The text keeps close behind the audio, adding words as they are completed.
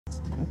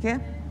Okay?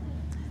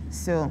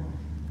 So,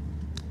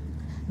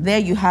 there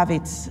you have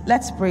it.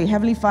 Let's pray.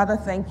 Heavenly Father,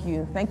 thank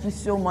you. Thank you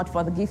so much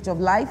for the gift of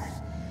life.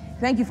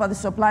 Thank you for the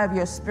supply of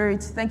your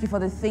Spirit. Thank you for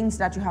the things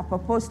that you have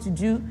proposed to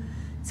do.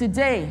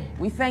 Today,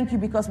 we thank you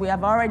because we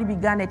have already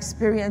begun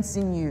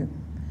experiencing you.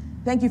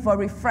 Thank you for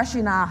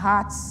refreshing our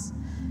hearts.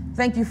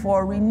 Thank you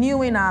for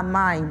renewing our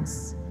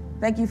minds.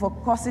 Thank you for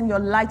causing your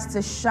light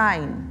to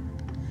shine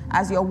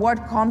as your word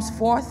comes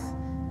forth.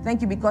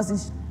 Thank you because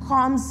it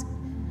comes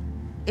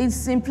in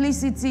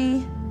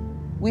simplicity,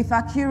 with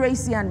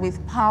accuracy, and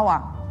with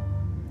power.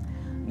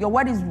 Your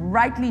word is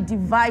rightly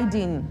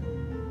dividing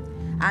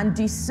and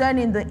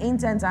discerning the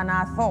intent and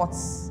our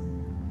thoughts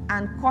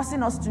and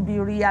causing us to be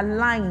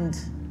realigned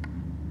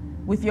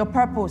with your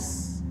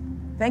purpose.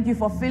 Thank you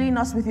for filling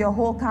us with your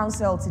whole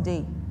counsel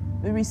today.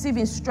 We receive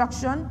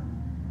instruction,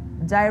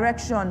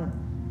 direction,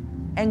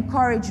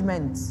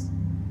 encouragement,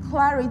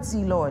 clarity,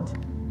 Lord.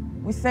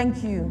 We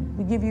thank you.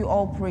 We give you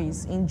all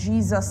praise in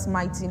Jesus'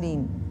 mighty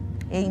name.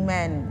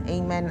 Amen,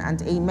 amen,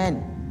 and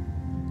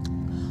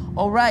amen.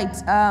 All right.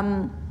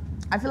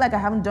 I feel like I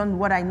haven't done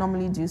what I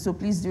normally do, so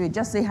please do it.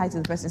 Just say hi to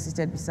the person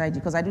seated beside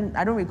you, because I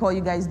don't recall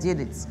you guys did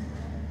it.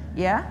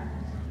 Yeah?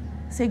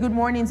 Say good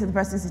morning to the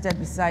person seated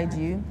beside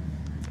you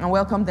and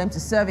welcome them to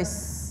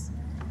service.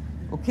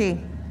 Okay.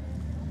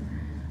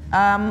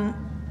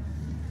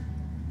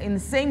 In the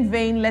same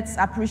vein, let's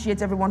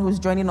appreciate everyone who's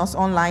joining us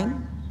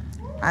online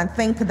and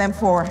thank them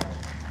for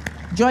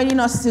joining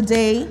us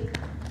today.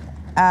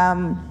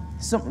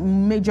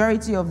 Some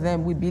majority of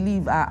them, we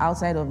believe, are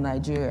outside of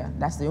Nigeria.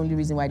 That's the only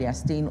reason why they are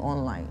staying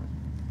online.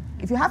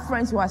 If you have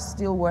friends who are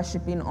still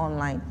worshiping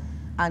online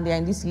and they're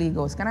in this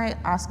Lagos, can I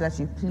ask that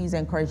you please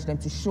encourage them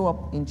to show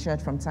up in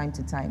church from time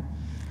to time?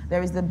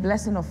 There is the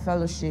blessing of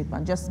fellowship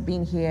and just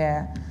being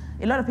here.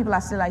 A lot of people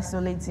are still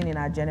isolating in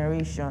our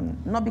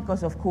generation, not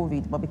because of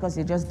COVID, but because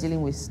they're just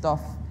dealing with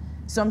stuff.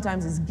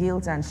 Sometimes it's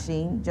guilt and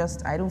shame.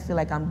 Just, I don't feel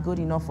like I'm good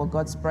enough for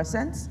God's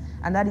presence.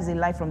 And that is a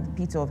lie from the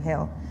pit of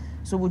hell.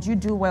 So would you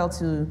do well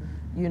to,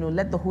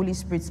 let the Holy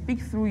Spirit speak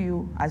through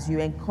you as you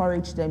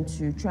encourage them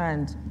to try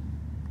and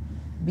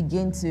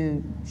begin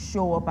to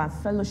show up and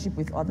fellowship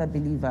with other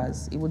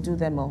believers. It will do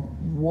them a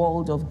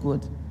world of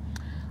good.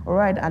 All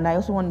right, and I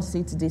also want to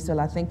say today,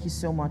 Sola, thank you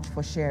so much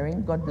for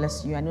sharing. God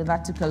bless you. I know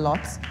that took a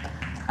lot,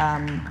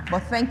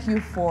 but thank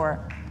you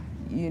for,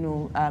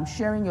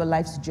 sharing your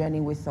life's journey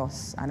with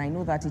us. And I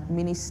know that it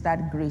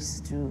ministered grace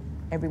to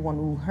everyone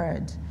who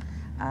heard.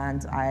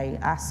 And I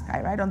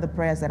write on the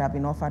prayers that have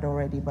been offered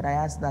already, but I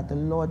ask that the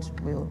Lord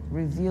will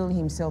reveal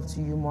himself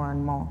to you more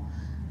and more,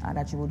 and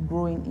that you would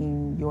grow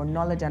in your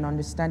knowledge and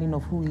understanding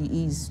of who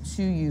he is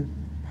to you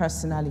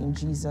personally in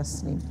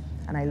Jesus' name.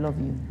 And I love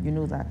you. You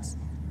know that.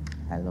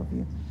 I love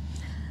you.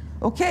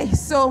 Okay,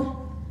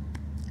 so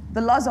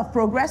the laws of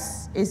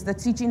progress is the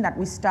teaching that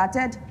we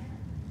started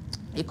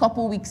a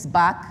couple weeks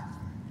back.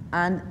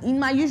 And in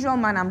my usual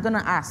manner, I'm going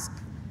to ask,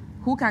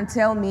 who can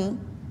tell me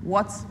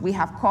what we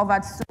have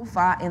covered so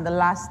far in the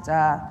last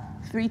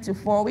 3 to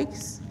 4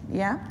 weeks?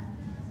 Yeah?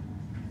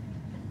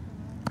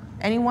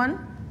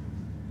 Anyone?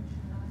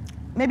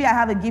 Maybe I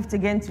have a gift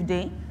again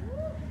today.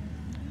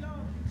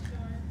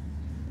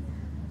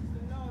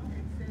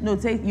 No,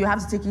 you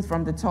have to take it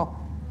from the top.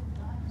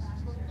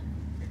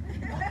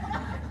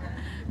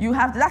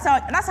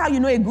 That's how you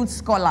know a good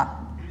scholar.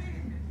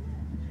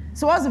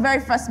 So what's the very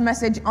first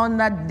message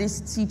under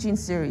this teaching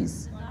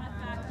series?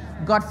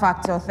 God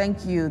factor,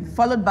 thank you.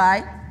 Followed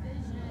by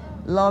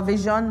law of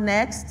vision,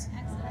 next.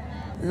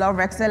 Law of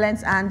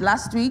excellence, and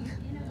last week,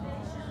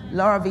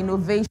 law of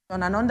innovation.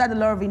 And under the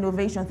law of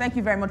innovation, thank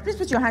you very much. Please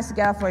put your hands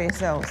together for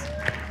yourselves.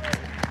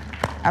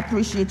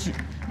 Appreciate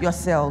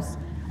yourselves.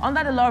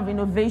 Under the law of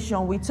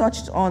innovation, we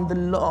touched on the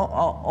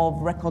law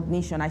of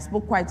recognition. I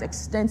spoke quite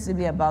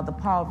extensively about the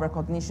power of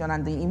recognition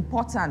and the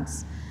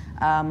importance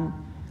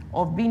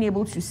of being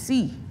able to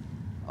see,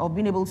 of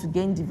being able to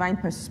gain divine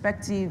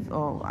perspective,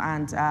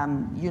 and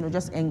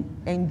just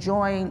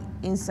enjoying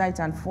insight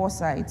and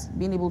foresight,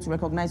 being able to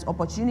recognize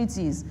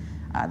opportunities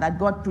that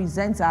God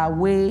presents our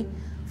way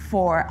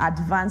for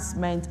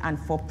advancement and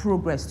for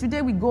progress.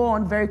 Today we go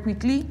on very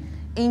quickly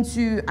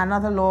into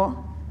another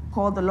law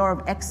called the law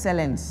of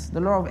excellence, the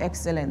law of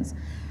excellence.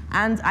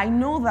 And I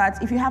know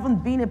that if you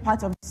haven't been a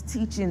part of this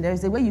teaching,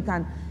 there's a way you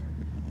can,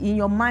 in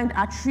your mind,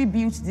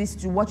 attribute this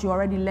to what you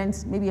already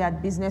learned, maybe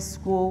at business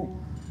school,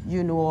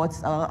 or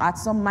at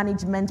some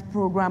management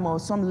program or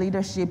some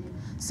leadership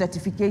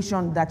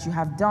certification that you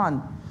have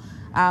done.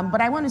 But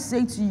I want to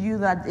say to you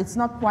that it's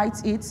not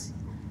quite it.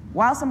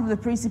 While some of the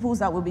principles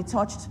that will be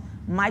touched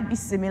might be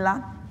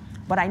similar,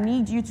 but I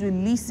need you to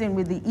listen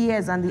with the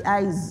ears and the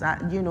eyes,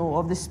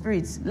 of the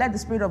Spirit. Let the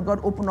Spirit of God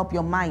open up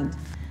your mind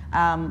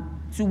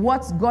to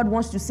what God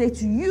wants to say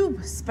to you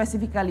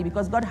specifically,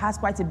 because God has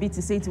quite a bit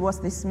to say to us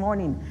this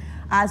morning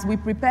as we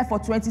prepare for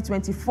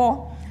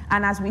 2024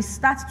 and as we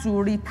start to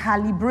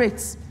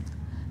recalibrate,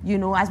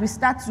 as we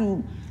start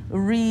to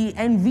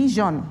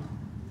re-envision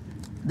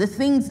the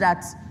things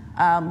that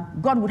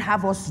God would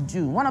have us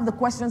do. One of the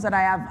questions that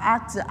I have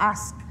had to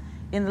ask,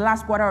 in the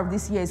last quarter of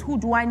this year is, who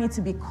do I need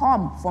to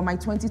become for my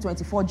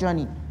 2024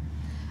 journey?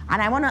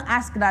 And I want to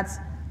ask that,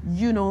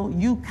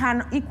 you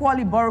can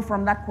equally borrow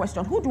from that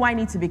question. Who do I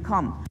need to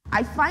become?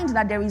 I find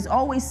that there is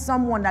always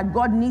someone that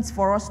God needs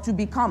for us to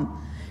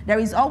become. There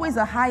is always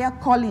a higher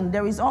calling.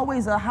 There is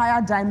always a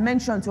higher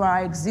dimension to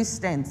our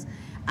existence.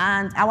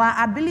 And our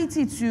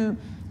ability to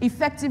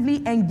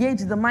effectively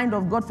engage the mind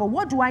of God for,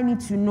 what do I need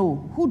to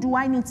know? Who do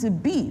I need to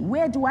be?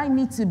 Where do I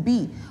need to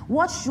be?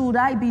 What should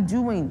I be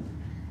doing?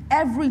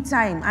 Every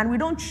time. And we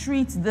don't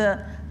treat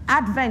the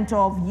advent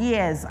of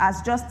years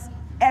as just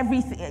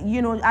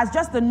everything, as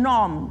just the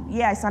norm.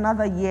 Yeah, it's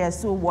another year,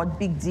 so what,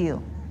 big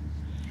deal.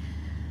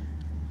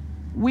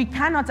 We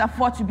cannot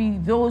afford to be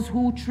those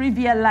who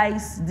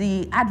trivialize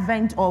the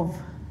advent of,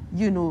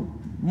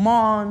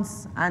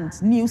 months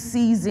and new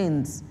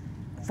seasons.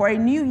 For a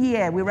new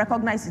year, we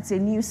recognize it's a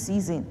new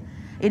season.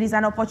 It is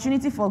an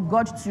opportunity for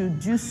God to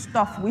do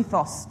stuff with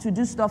us, to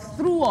do stuff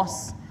through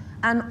us,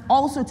 and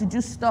also to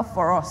do stuff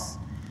for us.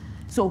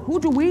 So who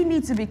do we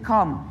need to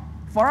become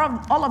for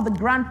all of the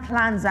grand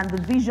plans and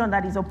the vision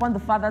that is upon the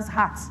Father's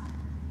heart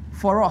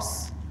for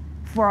us,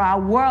 for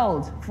our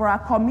world, for our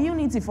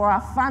community, for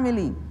our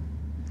family?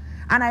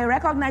 And I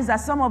recognize that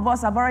some of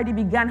us have already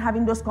begun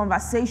having those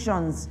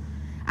conversations,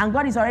 and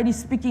God is already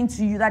speaking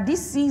to you that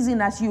this season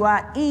that you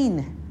are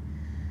in,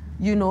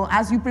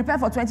 as you prepare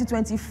for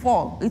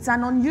 2024, it's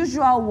an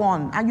unusual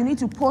one, and you need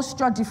to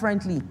posture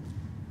differently.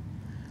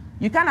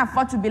 You can't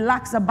afford to be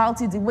lax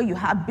about it the way you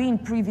have been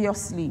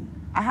previously.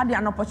 I had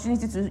an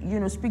opportunity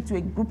to, speak to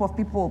a group of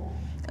people,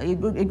 a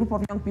group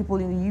of young people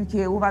in the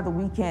UK over the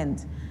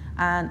weekend,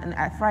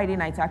 and Friday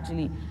night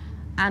actually.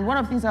 And one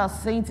of the things I was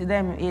saying to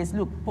them is,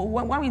 look,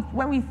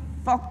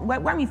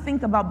 when we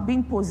think about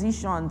being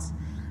positioned,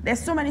 there's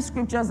so many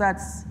scriptures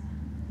that,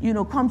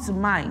 come to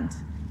mind.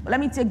 But let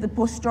me take the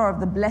posture of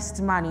the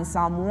blessed man in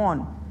Psalm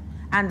 1,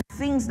 and the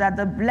things that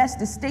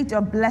the state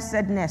of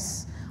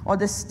blessedness, or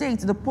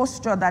the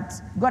posture that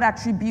God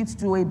attributes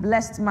to a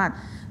blessed man,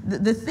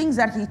 the things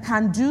that he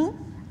can do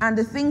and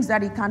the things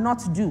that he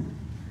cannot do,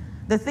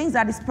 the things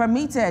that is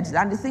permitted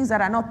and the things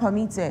that are not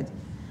permitted.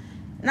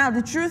 Now,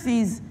 the truth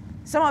is,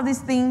 some of these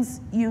things,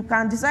 you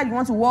can decide you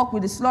want to walk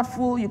with the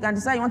slothful, you can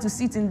decide you want to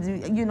sit in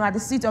the, at the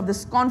seat of the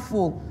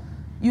scornful.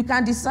 You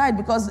can decide,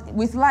 because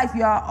with life,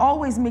 you are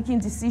always making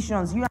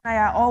decisions. You and I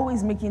are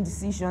always making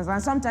decisions,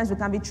 and sometimes we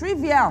can be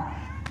trivial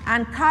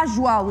and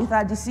casual with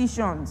our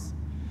decisions.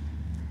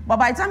 But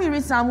by the time you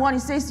read Psalm 1, it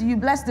says to you,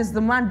 blessed is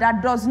the man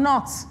that does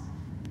not.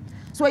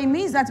 So it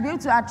means that to be able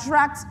to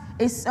attract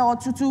or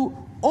to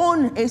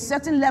own a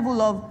certain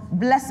level of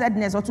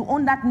blessedness, or to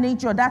own that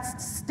nature,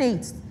 that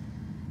state,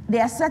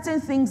 there are certain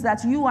things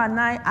that you and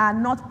I are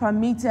not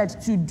permitted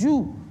to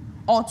do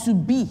or to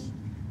be,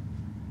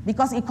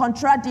 because it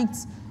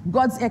contradicts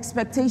God's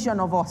expectation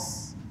of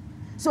us.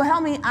 So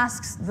help me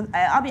ask the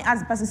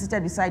person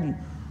seated beside you,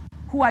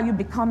 who are you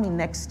becoming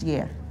next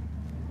year?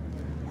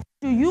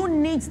 Do you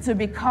need to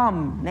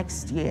become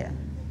next year?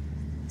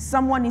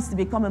 Someone needs to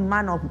become a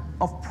man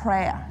of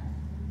prayer.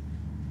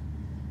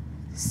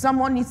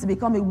 Someone needs to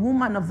become a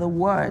woman of the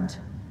word.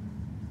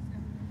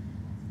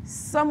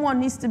 Someone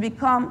needs to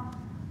become,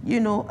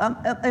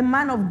 a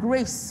man of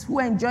grace who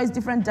enjoys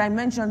different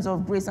dimensions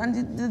of grace.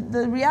 And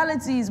the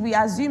reality is, we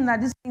assume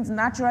that these things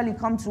naturally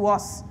come to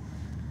us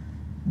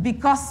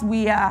because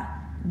we are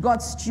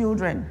God's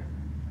children.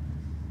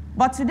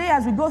 But today,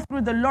 as we go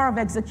through the law of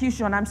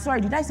execution, I'm sorry,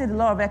 did I say the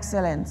law of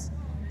excellence?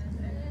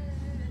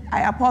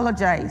 I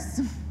apologize.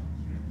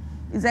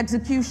 It's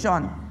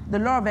execution. The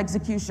law of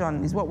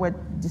execution is what we're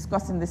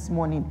discussing this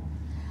morning.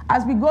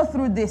 As we go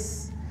through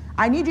this,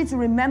 I need you to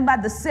remember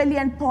the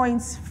salient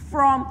points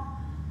from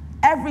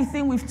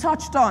everything we've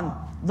touched on.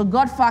 The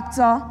God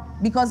factor,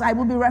 because I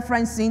will be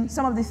referencing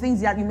some of the things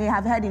that you may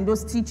have heard in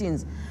those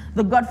teachings.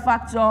 The God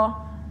factor,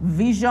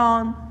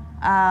 vision,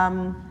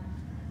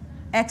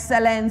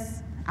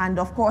 excellence, and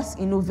of course,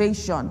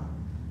 innovation.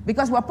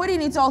 Because we're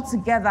putting it all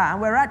together,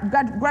 and we're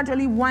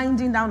gradually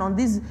winding down on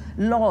these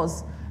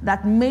laws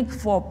that make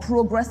for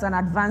progress and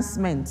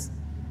advancement.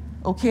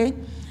 Okay?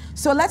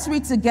 So let's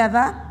read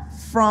together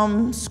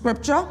from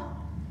Scripture,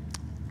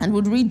 and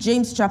we'll read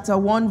James chapter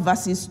 1,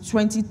 verses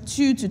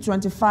 22 to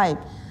 25,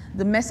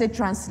 the Message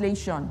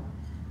translation.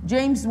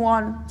 James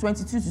 1,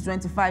 22 to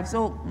 25.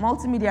 So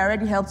multimedia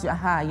already helped you.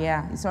 Aha,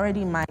 yeah, it's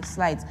already in my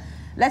slides.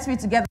 Let's read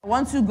together.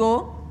 1, 2,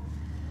 go.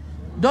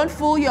 Don't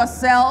fool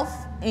yourself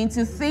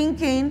into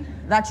thinking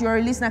that you're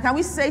a listener. Can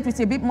we say it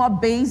with a bit more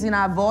bass in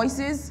our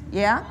voices?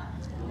 Yeah?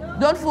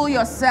 Don't fool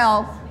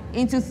yourself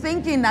into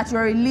thinking that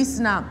you're a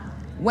listener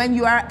when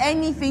you are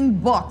anything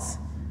but,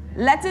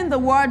 letting the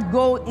word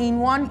go in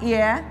one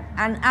ear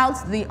and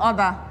out the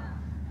other.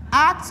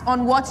 Act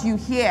on what you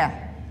hear.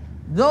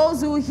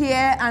 Those who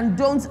hear and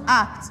don't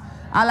act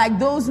are like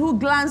those who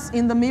glance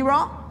in the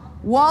mirror,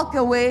 walk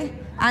away,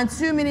 and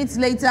 2 minutes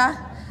later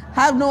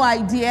have no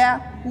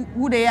idea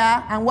who they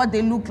are and what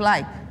they look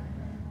like.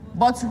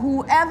 But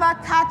whoever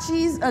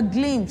catches a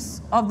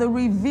glimpse of the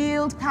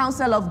revealed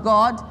counsel of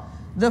God,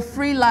 the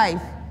free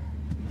life,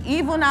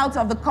 even out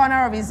of the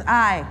corner of his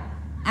eye,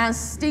 and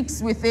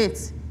sticks with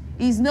it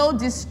is no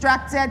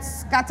distracted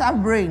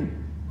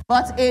scatterbrain,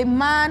 but a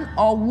man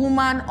or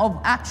woman of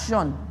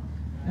action.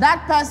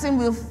 That person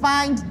will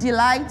find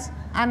delight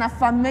and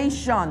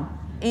affirmation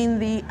in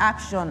the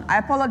action. I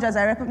apologize.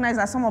 I recognize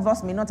that some of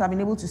us may not have been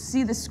able to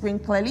see the screen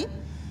clearly,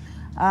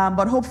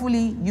 but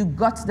hopefully you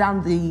got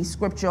down the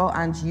scripture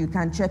and you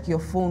can check your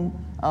phone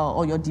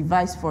or your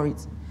device for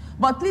it.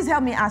 But please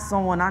help me ask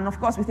someone, and of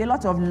course with a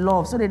lot of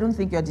love, so they don't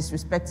think you're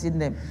disrespecting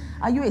them.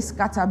 Are you a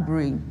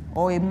scatterbrain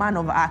or a man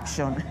of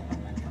action?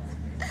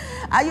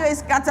 Are you a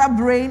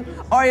scatterbrain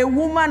or a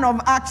woman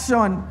of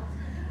action?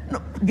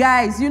 No,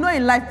 guys, you know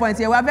in Life Point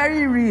here, we're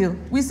very real.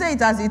 We say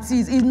it as it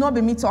is. It's not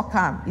be me talk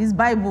calm. It's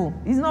Bible.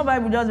 It's not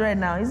Bible just right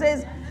now. It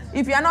says,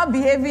 if you're not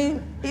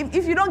behaving,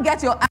 if you don't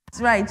get your acts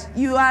right,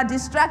 you are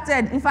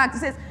distracted. In fact, it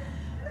says,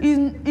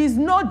 is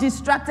no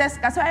distracted.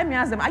 So let me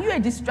ask them, are you a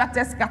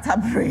distracted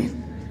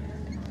scatterbrain?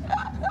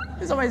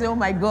 Somebody say, oh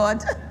my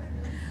God.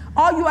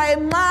 Or you are a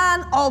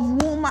man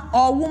of woman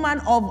or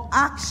woman of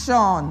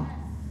action.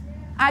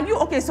 Are you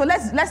okay? So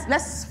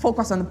let's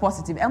focus on the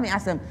positive. Let me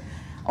ask them,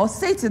 or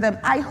say to them,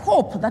 I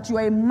hope that you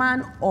are a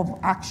man of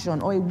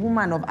action or a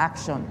woman of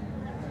action.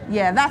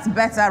 Yeah, that's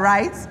better,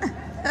 right?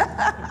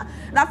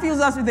 That fills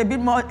us with a bit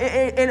more,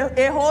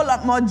 a whole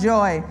lot more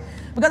joy.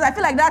 Because I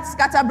feel like that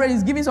scatterbrain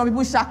is giving some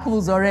people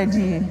shackles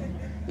already.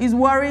 It's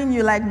worrying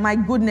you like, my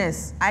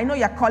goodness, I know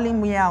you're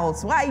calling me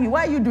out. Why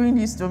are you doing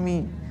this to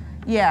me?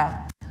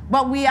 Yeah.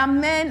 But we are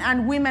men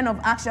and women of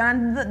action,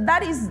 and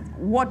that is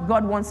what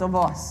God wants of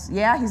us.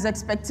 Yeah, His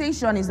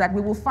expectation is that we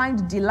will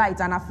find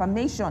delight and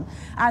affirmation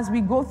as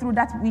we go through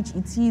that which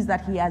it is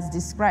that He has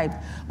described.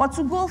 But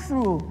to go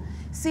through,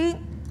 see,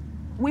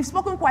 we've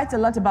spoken quite a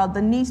lot about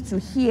the need to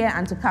hear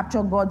and to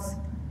capture God's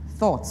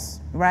thoughts,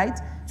 right?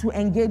 To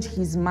engage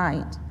His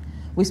mind.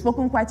 We've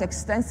spoken quite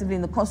extensively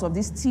in the course of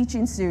this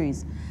teaching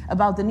series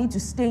about the need to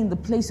stay in the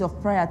place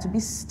of prayer, to be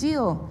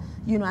still,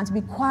 and to be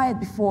quiet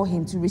before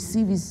Him, to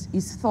receive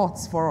His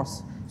thoughts for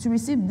us, to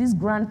receive these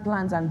grand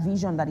plans and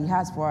vision that He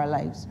has for our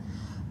lives.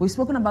 We've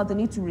spoken about the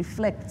need to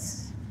reflect,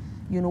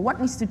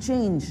 what needs to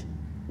change?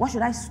 What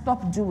should I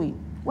stop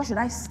doing? What should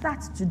I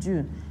start to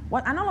do?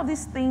 And all of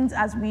these things,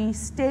 as we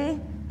stay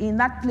in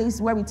that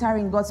place where we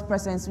tarry in God's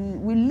presence,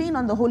 we lean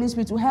on the Holy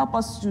Spirit to help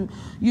us to,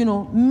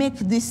 make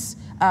this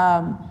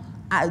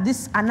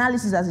this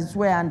analysis, as it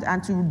were,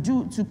 and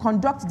to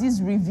conduct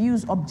these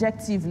reviews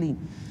objectively.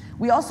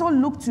 We also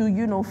look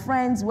to,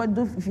 friends,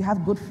 if you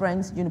have good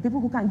friends,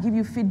 people who can give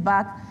you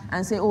feedback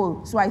and say,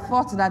 oh, so I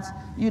thought that,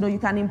 you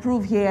can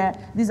improve here.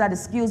 These are the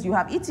skills you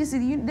have.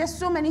 There's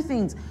so many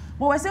things.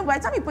 But we're saying by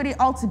the time you put it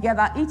all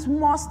together, it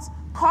must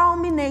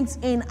culminate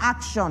in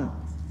action.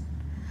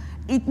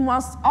 It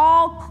must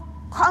all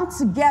come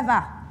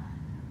together,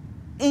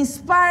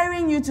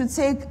 inspiring you to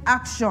take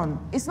action.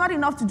 It's not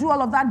enough to do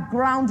all of that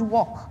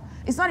groundwork.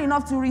 It's not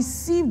enough to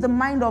receive the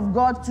mind of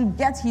God, to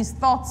get His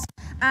thoughts,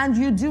 and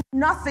you do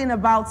nothing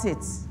about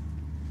it.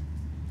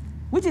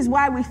 Which is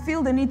why we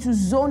feel the need to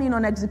zone in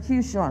on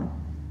execution.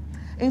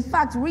 In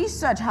fact,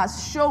 research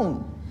has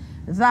shown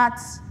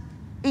that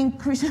in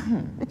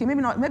Christian, okay,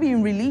 maybe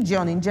in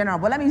religion in general,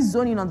 but let me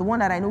zone in on the one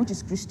that I know, which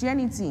is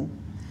Christianity.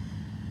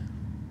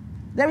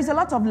 There is a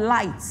lot of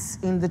light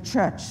in the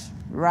church,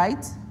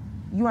 right?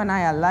 You and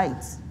I are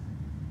light.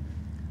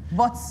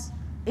 But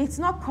it's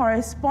not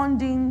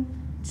corresponding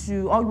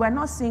to, or we're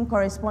not seeing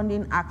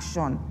corresponding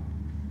action.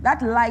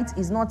 That light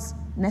is not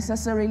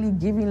necessarily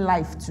giving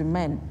life to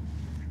men.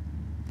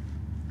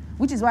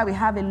 Which is why we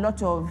have a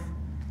lot of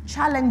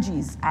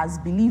challenges as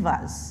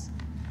believers,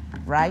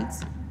 right?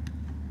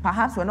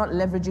 Perhaps we're not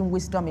leveraging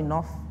wisdom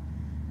enough.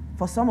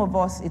 For some of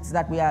us, it's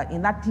that we are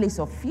in that place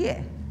of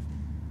fear.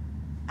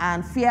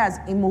 And fear has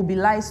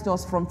immobilized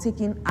us from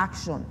taking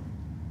action.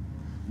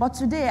 But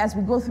today, as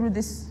we go through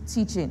this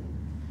teaching,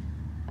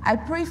 I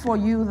pray for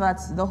you that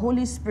the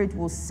Holy Spirit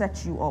will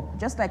set you up.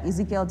 Just like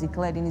Ezekiel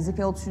declared in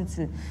Ezekiel 2:2.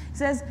 It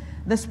says,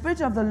 the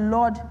Spirit of the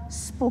Lord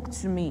spoke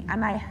to me,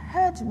 and I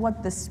heard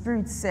what the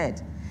Spirit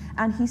said,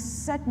 and He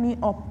set me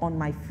up on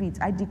my feet.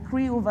 I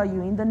decree over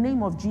you in the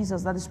name of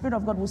Jesus that the Spirit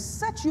of God will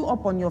set you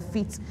up on your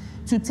feet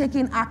to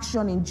taking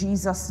action in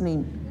Jesus'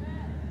 name.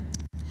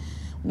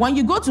 When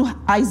you go to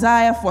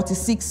Isaiah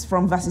 46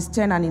 from verses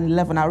 10 and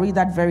 11, I'll read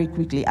that very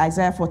quickly.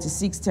 Isaiah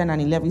 46, 10 and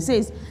 11. It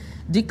says,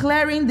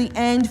 declaring the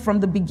end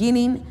from the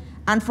beginning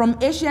and from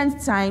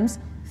ancient times,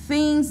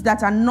 things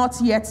that are not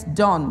yet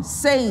done,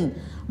 saying,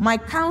 my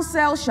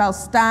counsel shall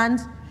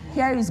stand.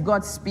 Here is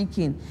God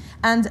speaking.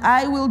 And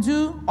I will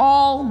do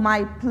all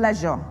my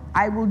pleasure.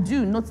 I will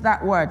do, note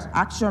that word,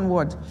 action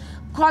word.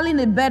 Calling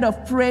a bird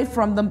of prey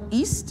from the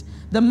east,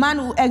 the man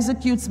who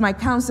executes my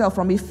counsel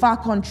from a far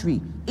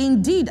country.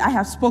 Indeed, I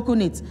have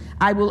spoken it.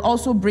 I will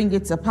also bring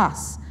it to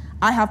pass.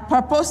 I have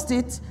purposed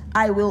it.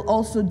 I will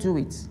also do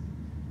it.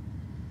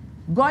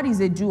 God is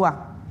a doer.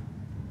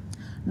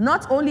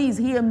 Not only is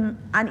He an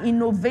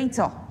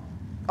innovator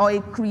or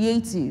a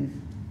creative,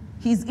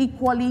 He's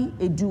equally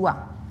a doer.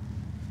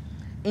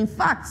 In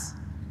fact,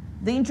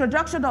 the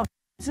introduction of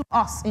to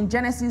us in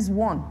Genesis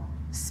 1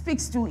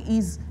 speaks to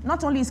is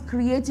not only his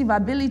creative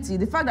ability,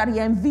 the fact that he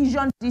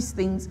envisioned these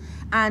things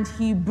and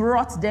he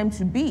brought them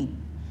to be.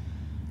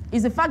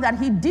 Is the fact that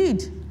he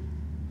did.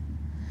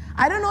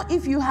 I don't know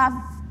if you have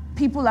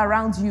people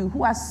around you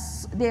who are,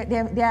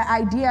 they're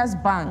ideas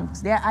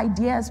banks, they're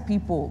ideas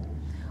people,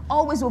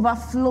 always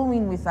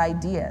overflowing with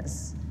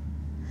ideas.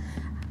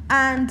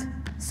 And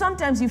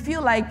sometimes you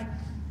feel like,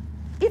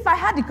 if I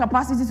had the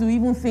capacity to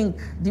even think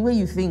the way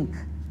you think,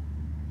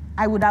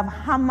 I would have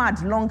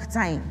hammered long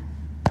time.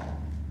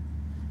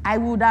 I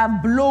would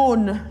have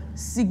blown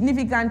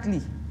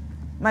significantly.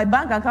 My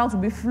bank account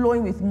would be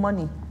flowing with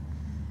money.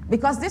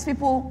 Because these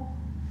people,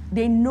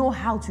 they know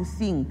how to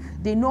think.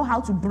 They know how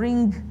to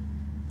bring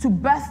to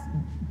birth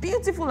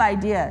beautiful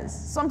ideas.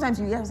 Sometimes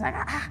you hear, it's like,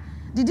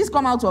 did this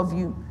come out of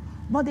you?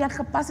 But their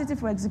capacity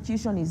for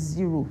execution is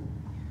zero.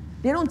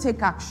 They don't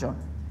take action.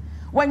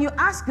 When you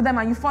ask them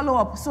and you follow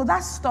up, so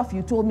that stuff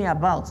you told me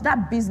about,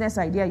 that business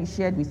idea you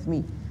shared with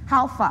me,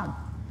 how far?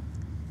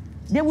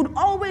 They would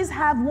always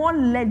have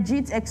one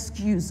legit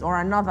excuse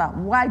or another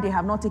why they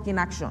have not taken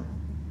action.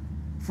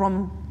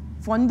 From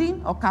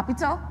funding or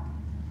capital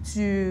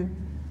to,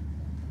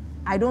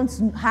 I don't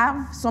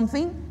have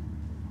something,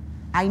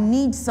 I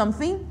need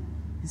something,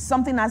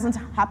 something hasn't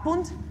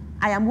happened,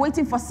 I am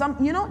waiting for some,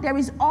 there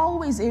is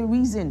always a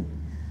reason.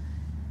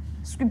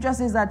 Scripture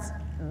says that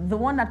the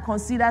one that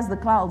considers the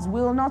clouds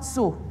will not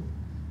sow.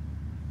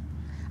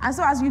 And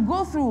so as you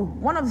go through,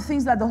 one of the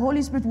things that the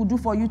Holy Spirit will do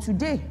for you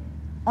today,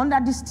 under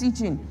this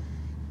teaching,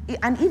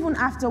 and even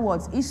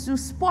afterwards, is to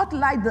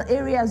spotlight the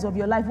areas of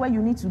your life where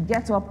you need to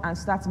get up and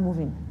start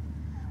moving.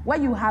 Where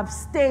you have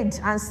stayed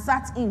and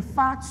sat in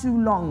far too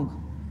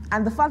long.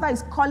 And the Father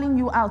is calling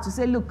you out to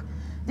say, look,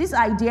 this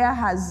idea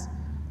has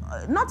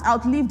not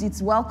outlived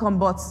its welcome,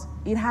 but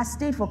it has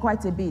stayed for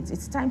quite a bit.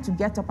 It's time to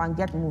get up and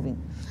get moving.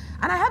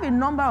 And I have a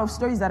number of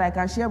stories that I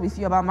can share with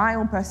you about my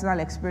own personal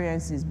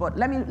experiences, but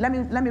let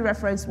me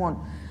reference one.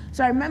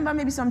 So I remember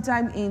maybe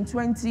sometime in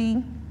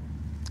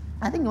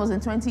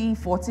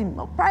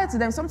 2014, prior to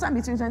them, sometime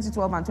between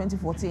 2012 and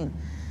 2014,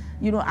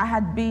 I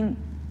had been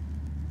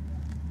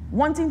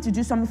wanting to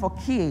do something for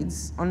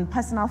kids on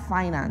personal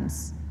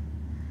finance.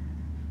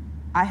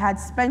 I had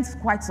spent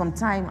quite some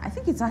time, I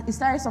think it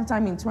started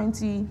sometime in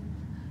sometime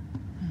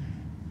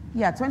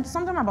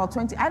about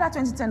either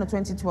 2010 or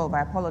 2012,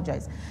 I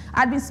apologize.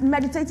 I'd been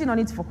meditating on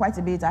it for quite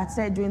a bit. I had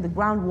started doing the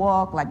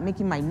groundwork, like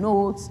making my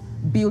notes,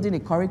 building a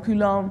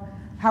curriculum,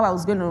 how I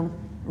was going to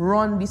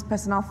run these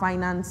personal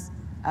finance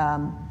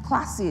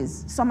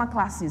classes, summer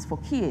classes for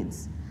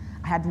kids.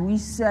 I had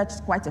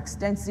researched quite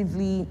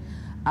extensively.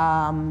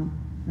 I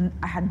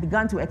had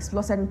begun to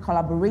explore certain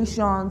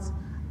collaborations.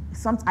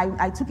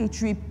 I took a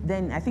trip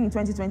then, I think in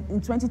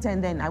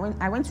 2010 then,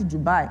 I went to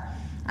Dubai.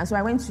 And so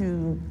I went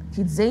to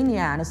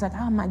Kidzania, and it's like,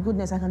 oh my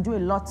goodness, I can do a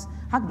lot.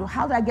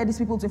 How do I get these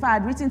people to, if I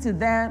had written to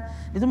them,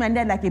 they told me I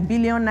needed like ₦1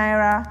 billion,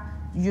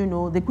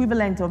 the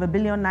equivalent of ₦1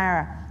 billion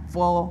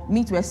for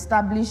me to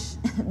establish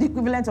the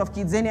equivalent of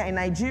Kidzania in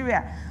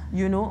Nigeria,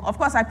 Of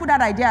course, I put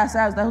that idea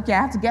aside. I was like, okay,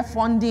 I have to get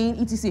funding,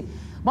 etc.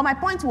 But my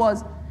point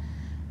was,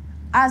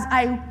 as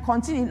I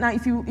continue, now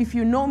if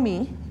you know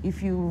me,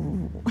 if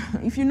you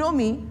know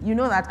me, you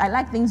know that I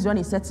like things done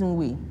a certain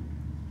way.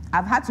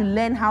 I've had to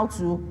learn how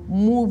to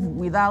move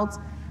without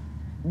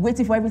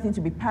waiting for everything to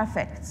be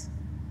perfect.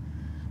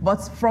 But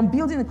from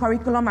building the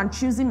curriculum and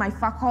choosing my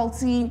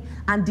faculty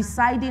and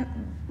deciding,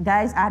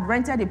 guys, I had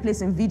rented a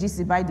place in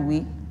VGC, by the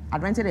way.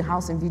 I'd rented a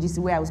house in VGC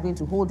where I was going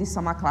to hold these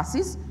summer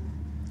classes.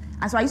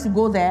 And so I used to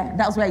go there.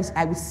 That was where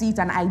I would sit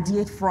and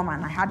ideate from,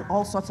 and I had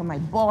all sorts on my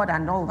board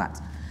and all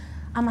that.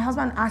 And my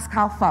husband asked,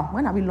 how far?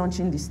 When are we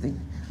launching this thing?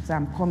 I said,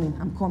 I'm coming.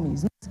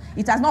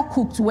 It has not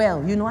cooked well,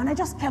 and I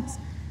just kept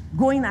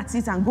going at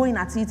it and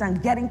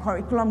getting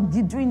curriculum,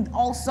 doing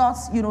all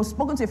sorts,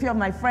 spoken to a few of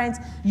my friends.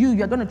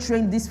 You're going to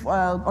train this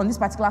on this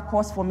particular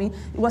course for me.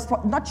 It was for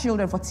not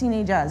children, for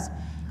teenagers,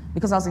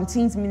 because I was in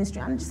teens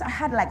ministry, and I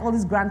had like all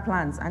these grand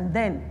plans. And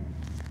then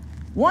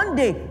one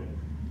day,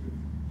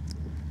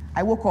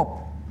 I woke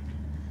up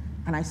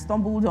and I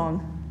stumbled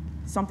on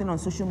something on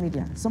social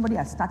media. Somebody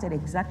had started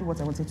exactly what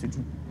I wanted to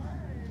do.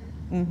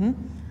 And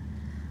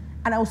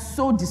I was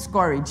so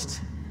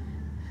discouraged.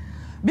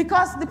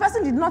 Because the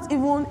person did not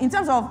even, in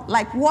terms of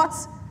like what,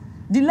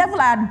 the level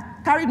I had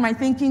carried my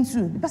thinking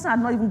to, the person had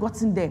not even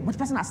gotten there, but the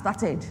person had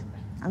started.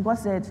 And God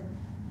said,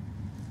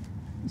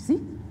 you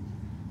see?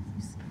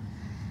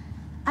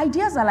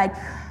 Ideas are like,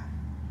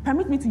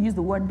 permit me to use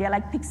the word, they're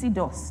like pixie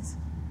dust,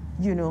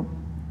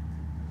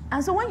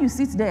 And so when you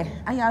sit there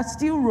and you are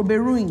still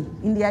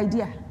roberuing in the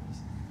idea,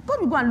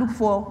 God will go and look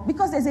for,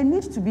 because there's a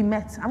need to be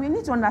met. And we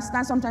need to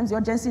understand sometimes the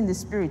urgency in the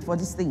spirit for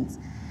these things.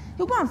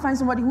 He'll go and find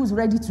somebody who's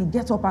ready to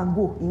get up and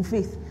go in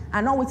faith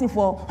and not waiting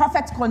for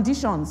perfect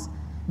conditions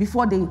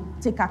before they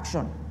take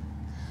action.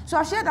 So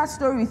I'll share that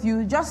story with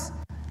you just,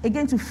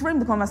 again, to frame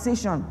the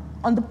conversation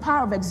on the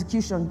power of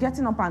execution,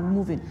 getting up and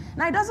moving.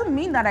 Now, it doesn't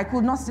mean that I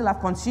could not still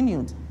have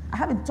continued. I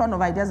have a ton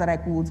of ideas that I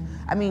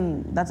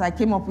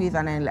came up with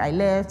and I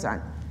left,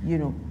 and,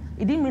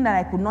 It didn't mean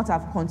that I could not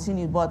have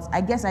continued, but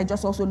I guess I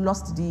just also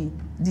lost the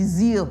the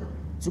zeal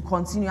to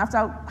continue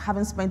after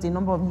having spent a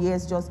number of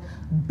years just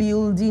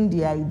building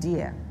the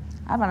idea.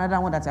 I have another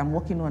one that I'm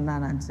working on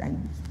now, and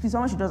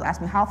someone should just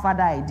ask me how far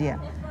that idea.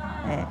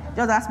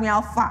 Just ask me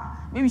how far.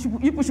 Maybe you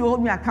people should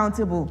hold me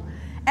accountable.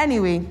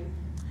 Anyway,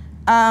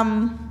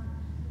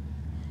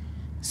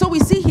 so we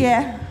see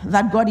here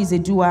that God is a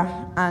doer,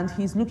 and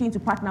he's looking to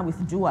partner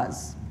with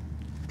doers.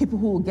 People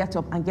who will get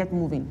up and get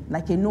moving,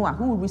 like a Noah,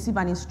 who will receive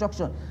an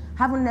instruction,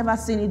 haven't never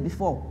seen it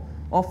before,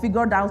 or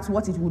figured out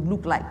what it would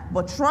look like,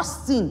 but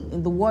trusting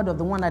in the word of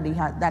the one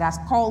that has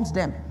called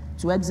them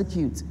to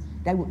execute,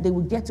 that they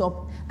will get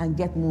up and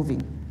get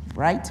moving,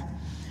 right?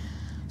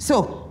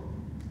 So,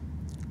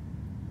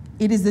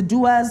 it is the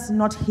doers,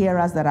 not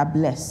hearers, that are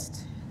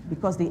blessed,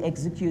 because they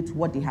execute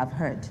what they have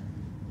heard.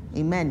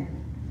 Amen.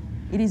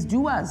 It is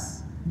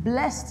doers,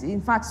 blessed.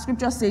 In fact,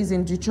 scripture says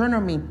in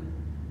Deuteronomy,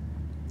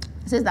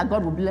 it says that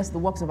God will bless the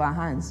works of our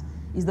hands.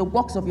 It's the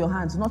works of your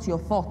hands, not your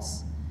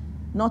thoughts,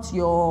 not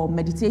your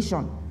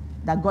meditation,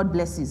 that God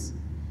blesses.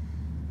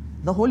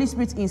 The Holy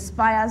Spirit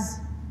inspires,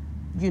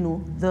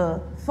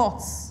 the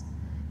thoughts.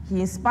 He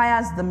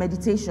inspires the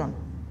meditation.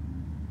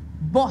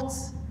 But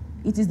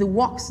it is the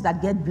works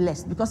that get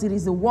blessed, because it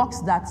is the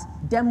works that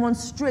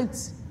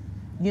demonstrate,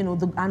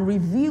 and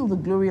reveal the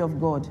glory of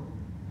God.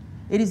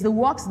 It is the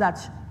works that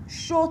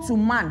show to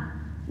man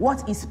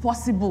what is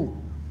possible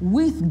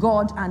with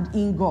God and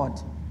in God,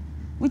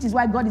 which is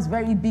why God is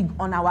very big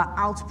on our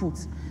output,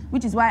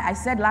 which is why I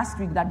said last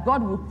week that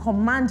God will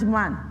command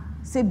man,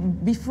 say,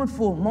 be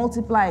fruitful,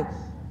 multiply,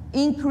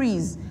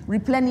 increase,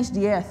 replenish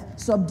the earth,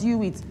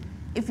 subdue it.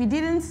 If he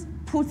didn't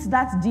put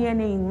that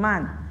DNA in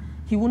man,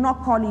 he will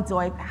not call it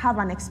or have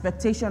an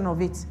expectation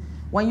of it.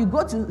 When you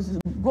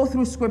go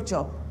through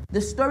scripture,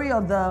 the story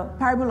of the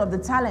parable of the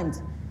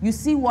talent, you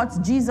see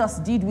what Jesus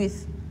did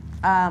with,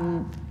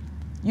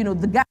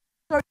 the guy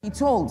story he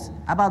told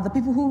about the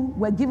people who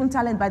were given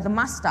talent by the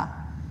master.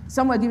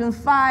 Some were given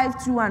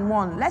 5, 2, and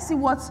 1. Let's see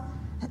what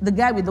the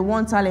guy with the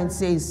 1 talent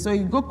says. So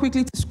you go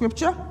quickly to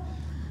scripture.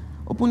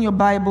 Open your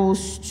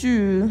Bibles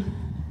to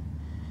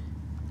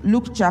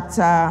Luke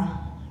chapter,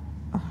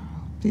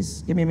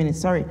 please give me a minute,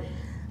 sorry.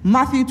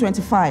 Matthew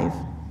 25.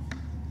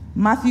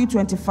 Matthew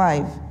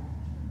 25.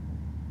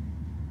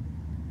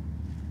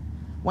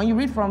 When you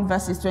read from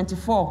verses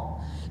 24,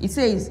 it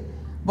says,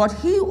 "But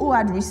he who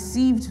had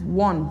received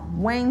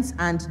 1 went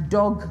and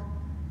dug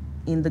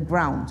in the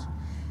ground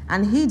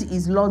and hid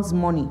his Lord's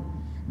money.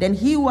 Then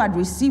he who had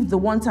received the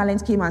 1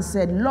 talent came and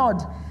said,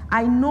 Lord,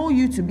 I know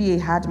you to be a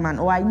hard man,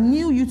 or I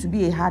knew you to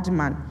be a hard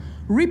man,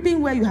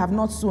 reaping where you have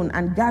not sown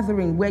and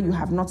gathering where you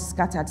have not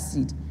scattered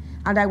seed.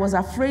 And I was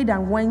afraid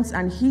and went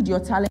and hid your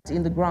talent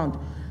in the ground.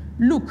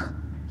 Look,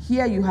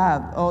 here you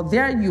have, or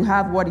there you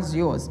have what is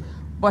yours.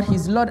 But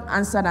his Lord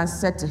answered and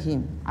said to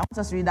him," I want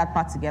us to read that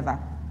part together.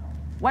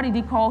 What did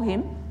he call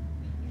him?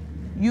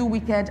 "You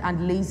wicked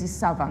and lazy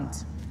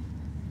servant."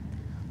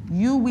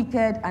 You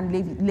wicked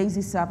and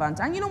lazy servant.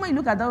 And when you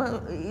look at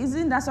that,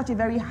 isn't that such a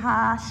very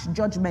harsh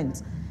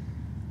judgment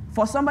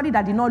for somebody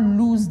that did not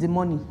lose the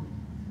money,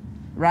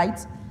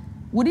 right?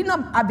 Would it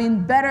not have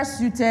been better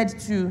suited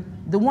to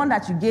the one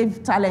that you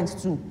gave talent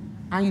to,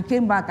 and you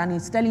came back and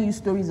he's telling you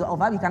stories of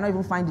how you cannot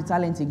even find the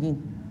talent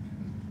again?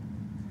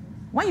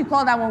 When you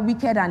call that one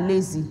wicked and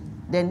lazy,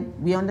 then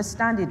we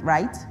understand it,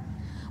 right?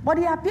 But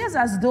it appears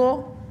as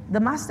though the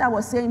master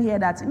was saying here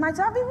that it might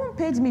have even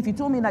paid me if you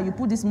told me that you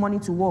put this money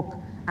to work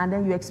and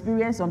then you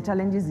experienced some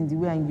challenges in the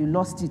way and you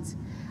lost it,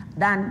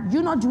 than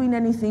you not doing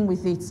anything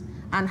with it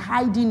and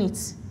hiding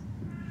it.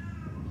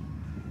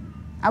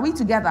 Are we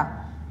together?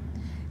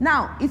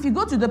 Now, if you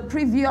go to the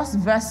previous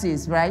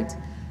verses, right,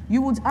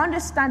 you would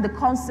understand the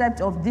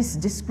concept of this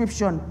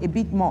description a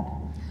bit more.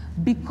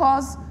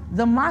 Because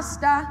the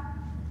master,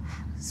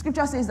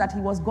 scripture says that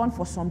he was gone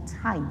for some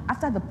time.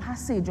 After the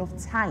passage of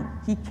time,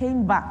 he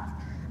came back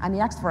and he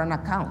asked for an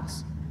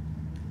account.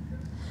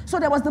 So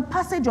there was the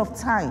passage of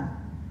time.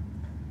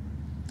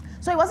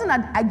 So it wasn't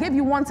that I gave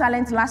you 1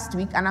 talent last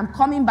week and I'm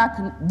coming back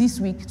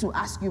this week to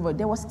ask you, but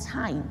there was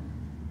time.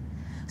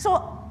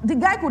 So the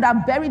guy could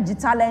have buried the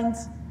talent,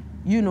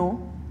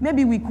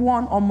 maybe week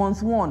 1 or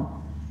month 1.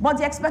 But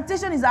the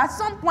expectation is that at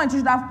some point you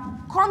should have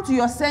come to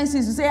your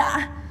senses to say,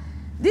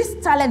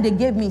 this talent they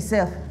gave me,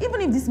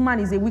 even if this man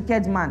is a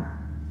wicked man,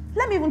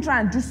 let me even try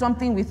and do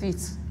something with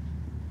it.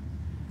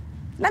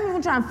 Let me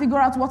even try and figure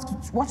out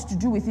what to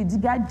do with it. The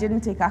guy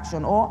didn't take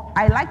action. Or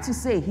I like to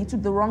say he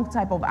took the wrong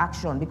type of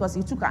action, because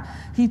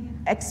he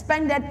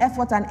expended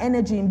effort and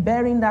energy in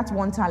bearing that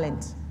 1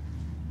 talent.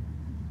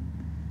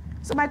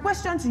 So my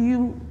question to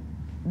you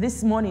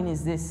this morning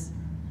is this.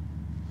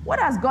 What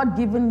has God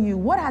given you?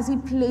 What has he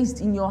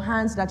placed in your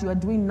hands that you are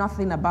doing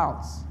nothing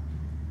about?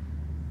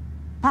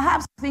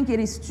 Perhaps you think it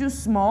is too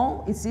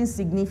small, it's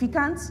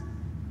insignificant,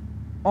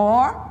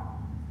 or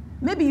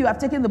maybe you have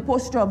taken the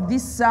posture of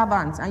this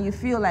servant and you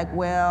feel like,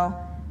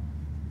 well,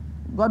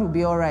 God will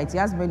be all right. He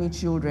has many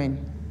children.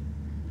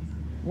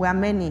 We are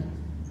many.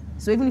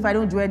 So even if I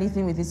don't do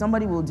anything with it,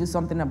 somebody will do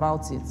something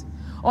about it.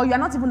 Or you are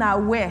not even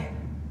aware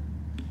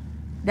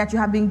that you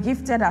have been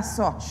gifted as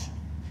such.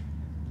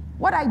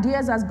 What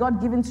ideas has God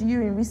given to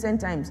you in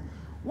recent times?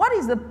 What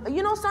is the,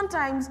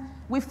 sometimes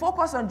we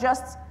focus on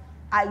just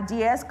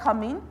ideas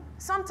coming.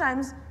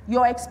 Sometimes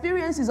your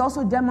experiences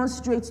also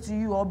demonstrate to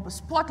you or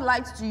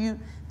spotlight to you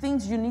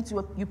things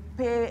you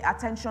pay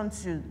attention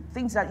to,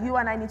 things that you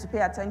and I need to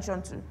pay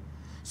attention to.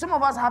 Some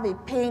of us have a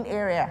pain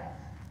area.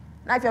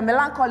 Now, if you're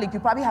melancholic, you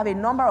probably have a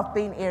number of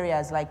pain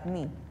areas like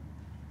me.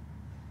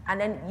 And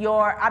then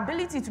your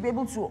ability to be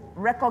able to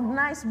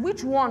recognize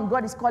which one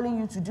God is calling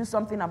you to do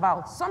something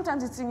about.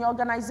 Sometimes it's in your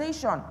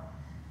organization.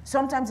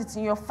 Sometimes it's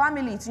in your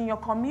family. It's in your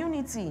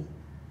community.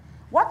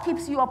 What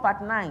keeps you up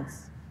at night?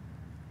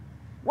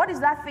 What is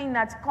that thing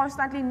that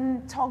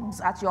constantly tugs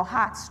at your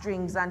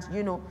heartstrings and,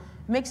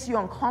 makes you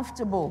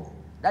uncomfortable?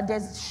 That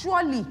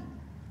surely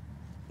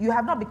you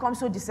have not become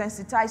so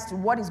desensitized to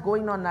what is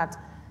going on that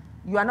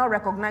you are not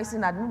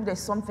recognizing that maybe there's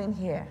something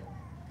here.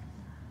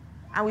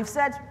 And we've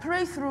said,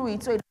 pray through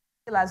it so it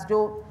doesn't feel as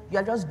though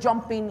you're just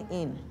jumping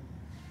in.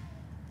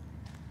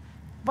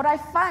 But I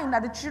find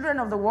that the children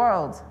of the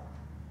world,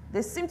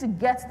 they seem to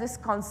get this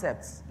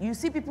concept. You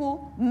see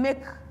people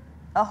make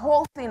a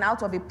whole thing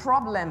out of a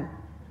problem,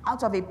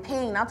 out of a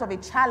pain, out of a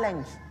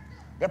challenge.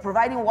 They're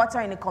providing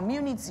water in a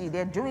community.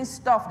 They're doing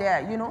stuff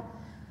there,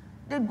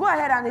 They go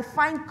ahead and they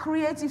find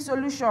creative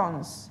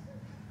solutions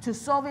to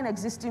solving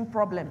existing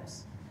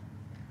problems.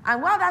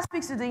 And while that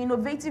speaks to the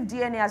innovative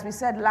DNA, as we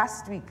said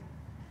last week,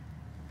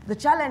 the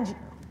challenge,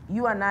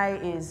 you and I,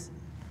 is,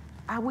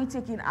 are we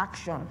taking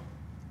action?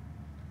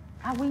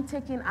 Are we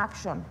taking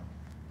action?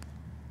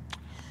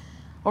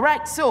 All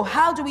right, so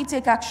how do we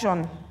take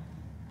action?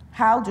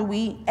 How do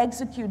we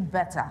execute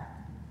better?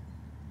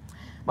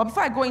 But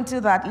before I go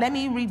into that, let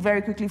me read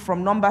very quickly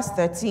from Numbers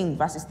 13,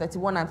 verses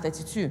 31 and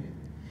 32.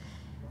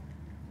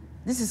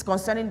 This is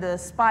concerning the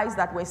spies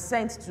that were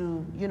sent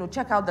to,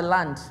 check out the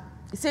land.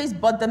 It says,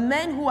 but the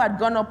men who had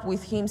gone up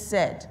with him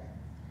said,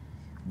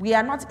 we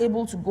are not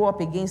able to go up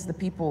against the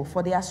people,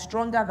 for they are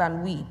stronger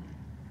than we.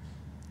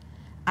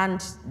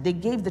 And they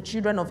gave the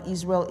children of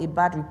Israel a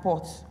bad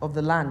report of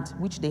the land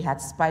which they had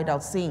spied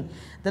out, saying,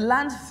 the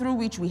land through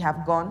which we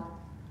have gone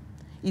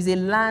is a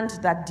land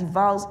that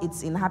devours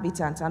its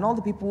inhabitants, and all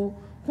the people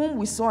whom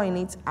we saw in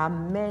it are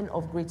men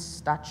of great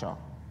stature.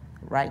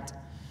 Right?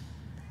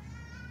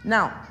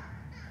 Now,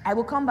 I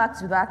will come back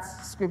to that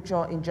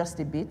scripture in just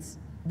a bit,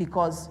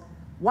 because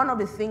one of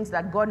the things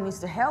that God needs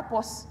to help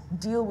us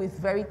deal with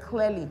very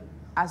clearly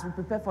as we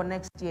prepare for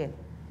next year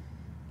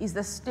is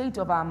the state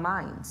of our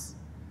minds.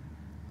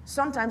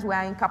 Sometimes we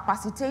are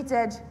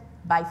incapacitated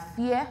by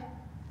fear,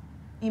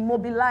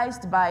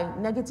 immobilized by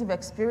negative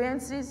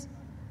experiences,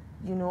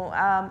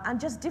 and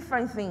just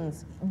different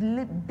things.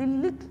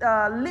 Limiting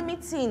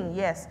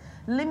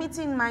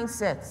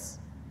mindsets,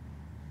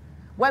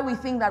 where we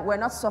think that we're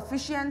not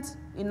sufficient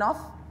enough,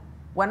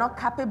 we're not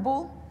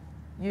capable,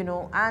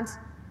 and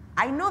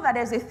I know that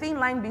there's a thin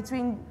line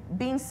between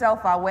being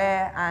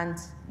self-aware and,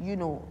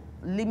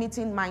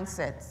 limiting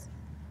mindsets.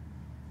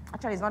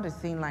 Actually, it's not a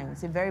thin line.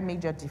 It's a very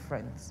major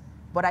difference.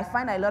 But I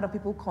find a lot of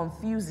people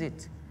confuse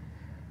it,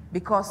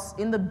 because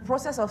in the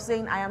process of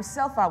saying, I am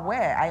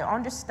self-aware, I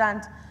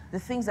understand the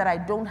things that I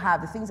don't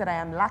have, the things that I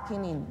am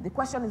lacking in. The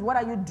question is, what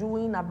are you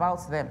doing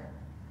about them?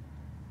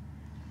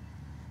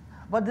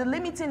 But the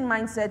limiting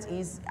mindset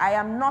is, I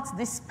am not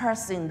this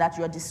person that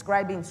you're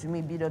describing to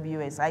me,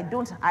 BWS.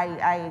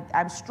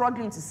 I'm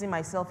struggling to see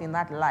myself in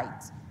that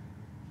light.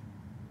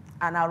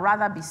 And I'd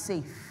rather be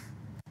safe.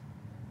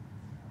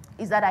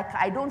 Is that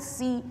I don't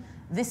see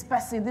this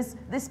person,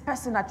 this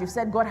person that you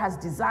said God has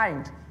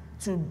designed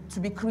to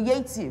be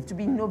creative, to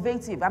be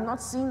innovative. I'm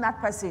not seeing that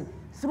person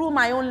through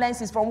my own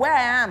lenses from where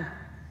I am.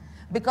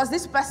 Because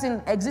this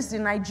person exists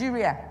in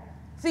Nigeria.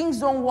 Things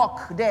don't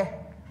work there.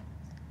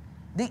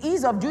 The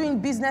ease of doing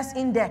business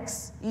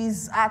index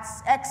is at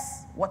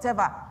X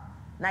whatever.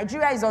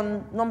 Nigeria is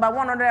on number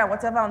 100 or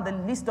whatever on the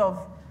list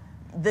of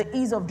the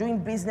ease of doing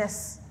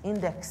business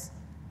index.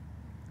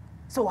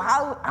 So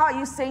how are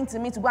you saying to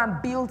me to go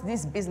and build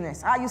this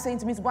business? How are you saying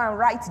to me to go and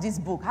write this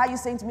book? How are you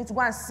saying to me to go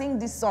and sing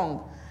this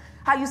song?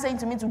 How are you saying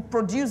to me to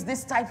produce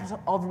this type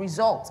of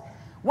result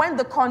when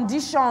the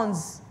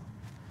conditions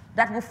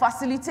that will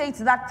facilitate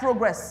that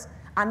progress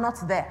are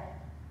not there?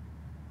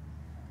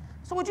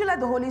 So would you let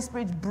the Holy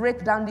Spirit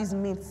break down these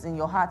myths in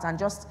your heart and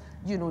just,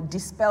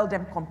 dispel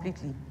them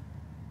completely?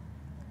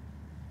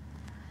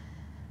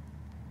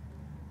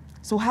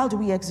 So how do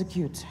we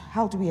execute?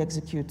 How do we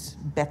execute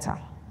better?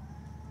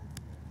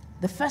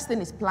 The first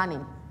thing is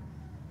planning.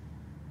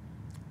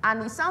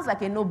 And it sounds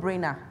like a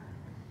no-brainer,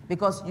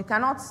 because you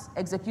cannot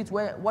execute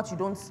what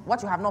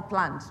you have not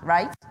planned,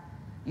 right?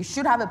 You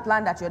should have a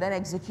plan that you're then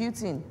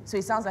executing. So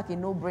it sounds like a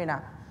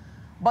no-brainer.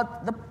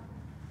 But the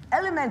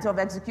element of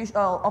execution,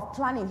 of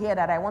planning here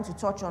that I want to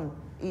touch on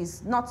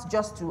is not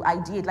just to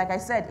ideate. Like I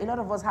said, a lot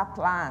of us have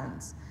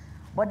plans,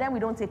 but then we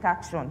don't take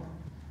action.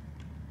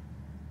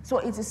 So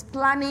it is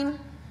planning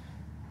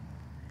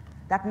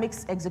that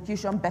makes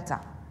execution better.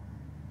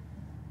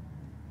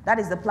 That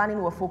is the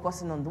planning we're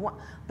focusing on. The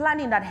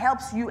planning that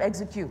helps you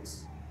execute.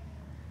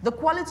 The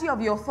quality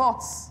of your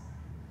thoughts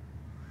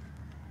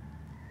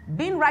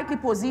being rightly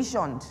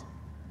positioned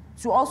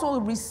to also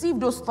receive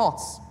those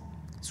thoughts.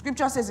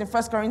 Scripture says in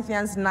 1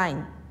 Corinthians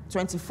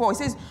 9:24, it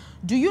says,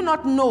 do you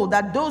not know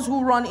that those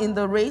who run in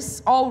the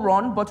race all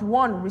run, but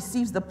one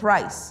receives the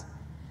prize?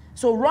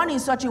 So run in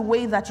such a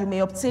way that you may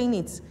obtain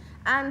it.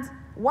 And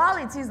while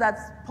it is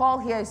that Paul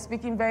here is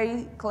speaking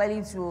very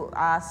clearly to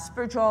our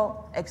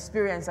spiritual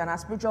experience and our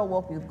spiritual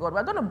walk with God,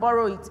 we're going to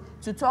borrow it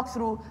to talk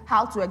through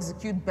how to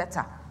execute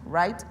better,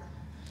 right?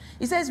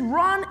 He says,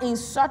 run in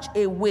such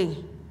a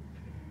way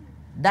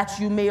that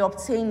you may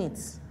obtain it.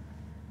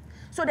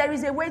 So there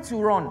is a way to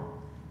run,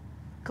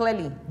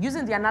 clearly,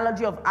 using the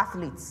analogy of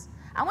athletes.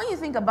 And when you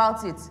think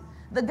about it,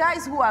 the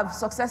guys who have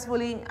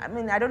successfully, I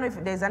mean, I don't know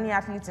if there's any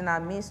athletes in our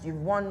midst,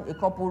 you've won a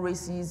couple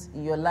races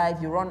in your life,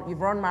 you've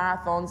run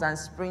marathons and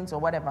sprints or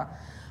whatever.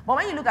 But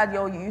when you look at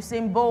your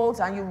Usain Bolt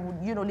and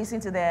you listen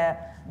to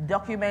their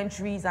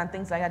documentaries and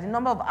things like that, the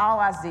number of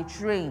hours they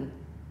train,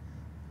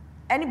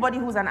 anybody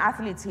who's an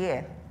athlete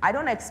here, I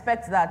don't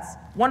expect that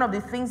one of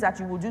the things that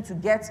you will do to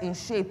get in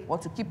shape or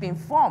to keep in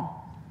form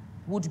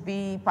would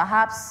be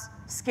perhaps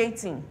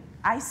skating,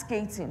 ice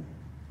skating.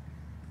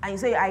 And you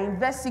say, I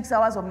invest 6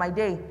 hours of my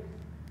day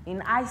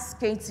in ice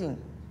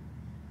skating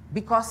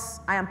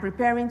because I am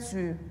preparing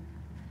to,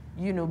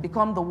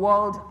 become the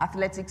world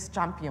athletics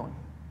champion.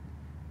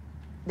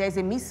 There's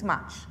a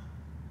mismatch.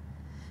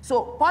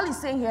 So Paul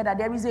is saying here that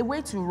there is a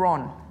way to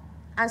run.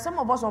 And some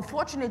of us,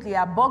 unfortunately,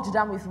 are bogged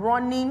down with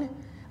running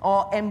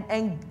or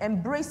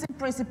embracing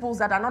principles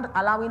that are not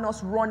allowing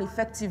us run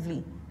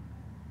effectively.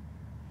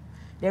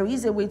 There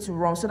is a way to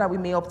run so that we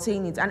may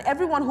obtain it. And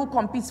everyone who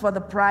competes for the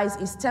prize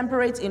is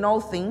temperate in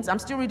all things. I'm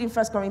still reading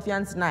 1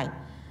 Corinthians 9.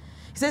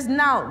 He says,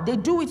 now they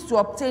do it to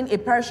obtain a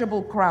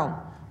perishable crown,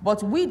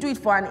 but we do it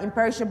for an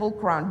imperishable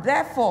crown.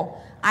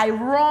 Therefore, I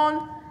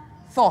run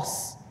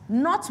thus,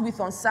 not with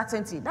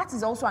uncertainty. That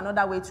is also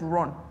another way to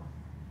run.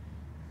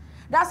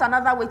 That's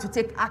another way to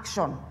take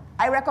action.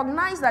 I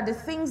recognize that the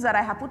things that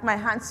I have put my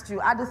hands to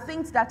are the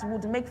things that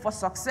would make for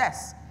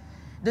success.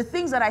 The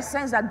things that I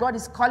sense that God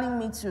is calling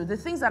me to, the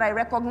things that I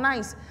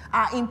recognize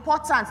are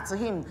important to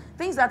Him,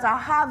 things that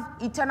have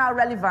eternal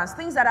relevance,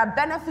 things that are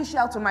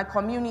beneficial to my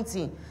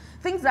community,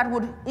 things that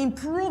would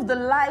improve the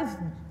life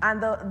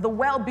and the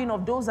well-being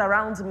of those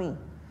around me.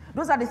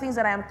 Those are the things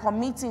that I am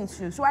committing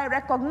to. So I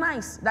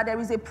recognize that there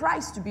is a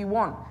prize to be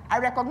won. I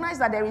recognize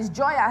that there is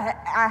joy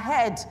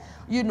ahead,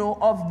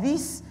 of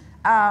this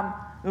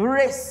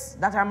race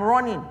that I'm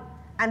running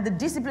and the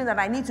discipline that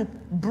I need to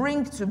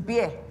bring to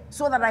bear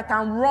so that I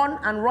can run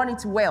and run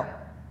it well.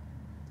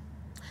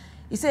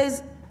 He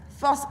says,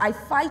 thus I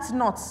fight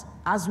not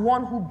as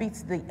one who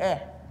beats the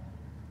air.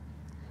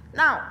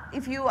 Now,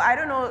 I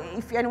don't know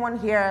if anyone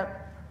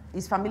here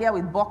is familiar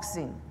with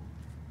boxing.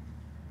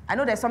 I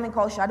know there's something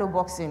called shadow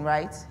boxing,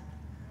 right?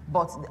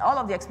 But all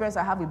of the experience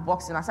I have with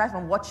boxing, aside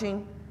from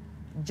watching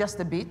just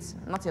a bit,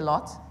 not a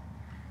lot,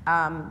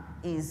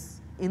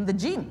 is in the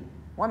gym.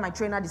 When my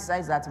trainer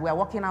decides that we're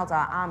working out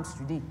our arms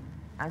today,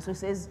 and so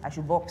says I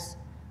should box.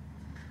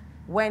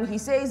 When he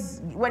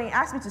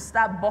asks me to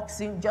start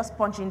boxing, just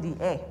punch in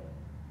the air,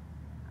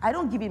 I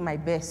don't give it my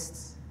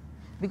best.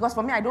 Because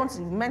for me,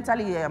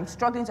 I'm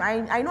struggling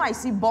I know I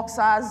see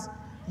boxers,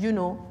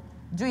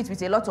 do it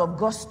with a lot of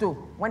gusto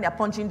when they're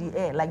punching the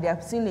air, like they're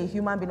seeing a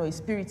human being or a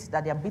spirit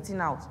that they're beating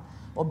out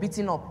or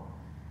beating up.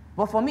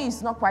 But for me,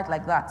 it's not quite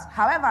like that.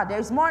 However, there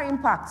is more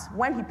impact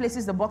when he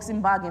places the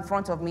boxing bag in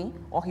front of me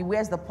or he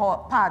wears the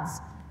pads.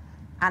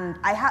 And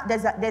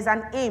there's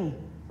an aim,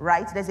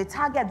 right? There's a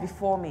target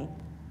before me.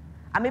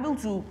 I'm able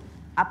to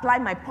apply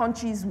my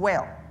punches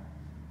well.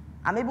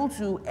 I'm able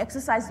to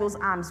exercise those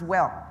arms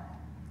well.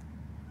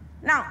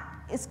 Now,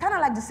 it's kind of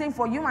like the same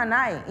for you and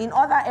I in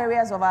other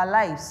areas of our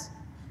lives.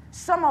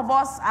 Some of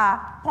us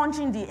are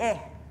punching the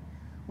air.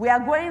 We are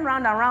going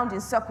round and round in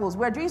circles.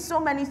 We're doing so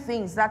many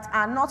things that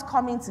are not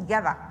coming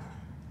together.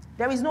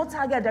 There is no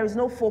target, there is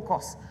no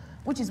focus,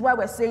 which is why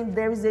we're saying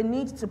there is a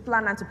need to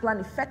plan and to plan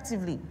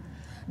effectively.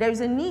 There is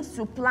a need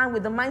to plan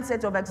with the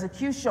mindset of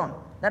execution,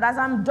 that as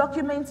I'm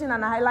documenting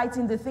and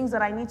highlighting the things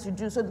that I need to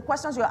do. So the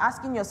questions you're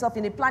asking yourself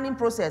in the planning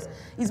process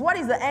is, what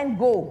is the end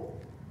goal?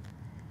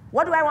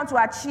 What do I want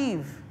to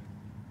achieve?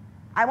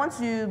 I want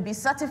to be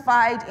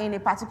certified in a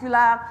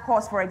particular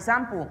course, for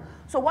example.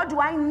 So what do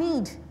I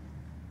need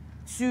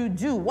to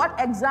do? What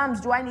exams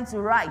do I need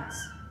to write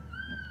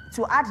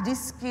to add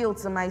this skill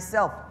to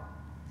myself?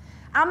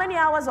 How many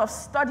hours of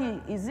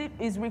study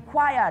is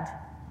required,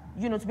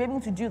 to be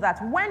able to do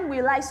that? When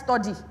will I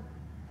study?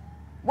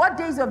 What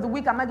days of the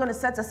week am I going to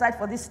set aside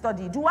for this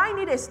study? Do I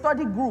need a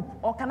study group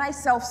or can I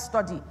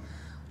self-study?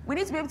 We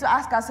need to be able to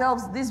ask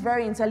ourselves these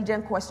very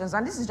intelligent questions,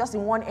 and this is just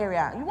in one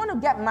area. You want to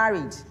get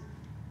married.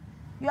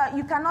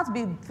 You cannot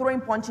be throwing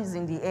punches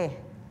in the air.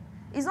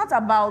 It's not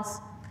about,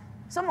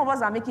 some of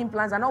us are making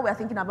plans and all we're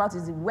thinking about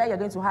is where you're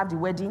going to have the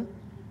wedding,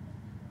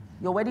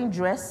 your wedding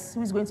dress,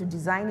 who's going to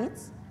design it,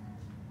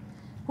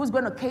 who's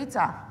going to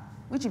cater,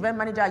 which event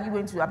manager are you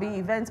going to,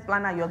 event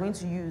planner you're going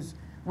to use.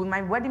 Will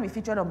my wedding be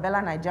featured on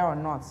Bella Nigeria or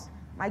not?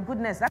 My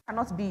goodness, that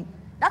cannot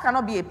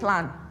be a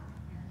plan.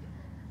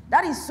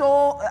 That is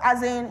so,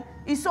 as in,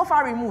 is so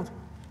far removed.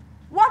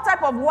 What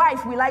type of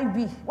wife will I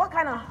be? What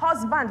kind of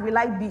husband will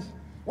I be?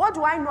 What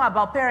do I know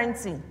about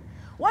parenting?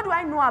 What do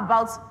I know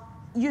about,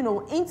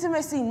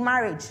 intimacy in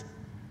marriage?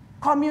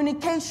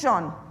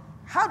 Communication.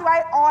 How do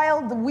I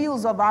oil the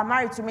wheels of our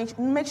marriage to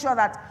make sure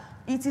that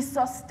it is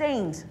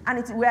sustained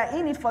and we are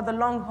in it for the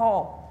long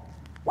haul?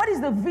 What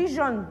is the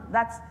vision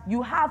that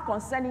you have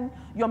concerning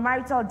your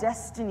marital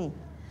destiny?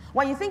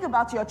 When you think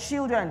about your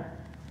children,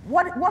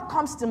 what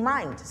comes to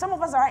mind? Some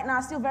of us right now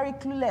are still very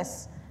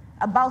clueless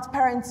about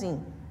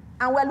parenting,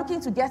 and we're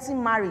looking to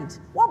getting married.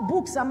 What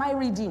books am I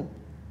reading?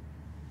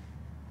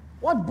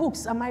 What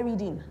books am I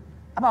reading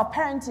about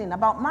parenting,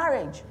 about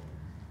marriage?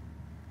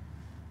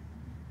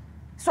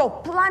 So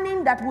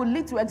planning that will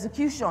lead to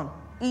execution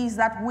is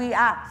that we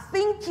are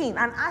thinking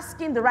and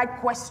asking the right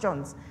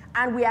questions,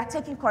 and we are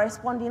taking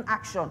corresponding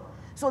action.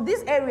 So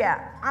this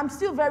area, I'm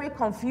still very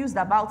confused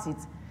about it.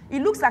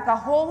 It looks like a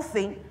whole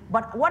thing,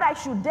 but what I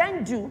should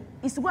then do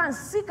is to go and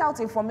seek out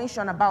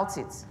information about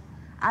it,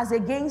 as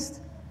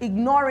against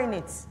ignoring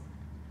it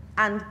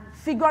and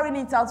figuring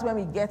it out when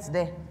we get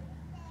there.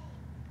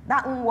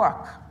 That won't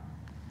work.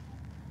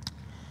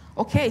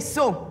 Okay,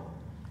 so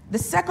the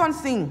second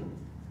thing,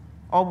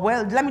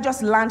 let me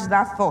just launch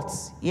that thought,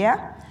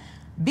 yeah?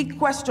 Big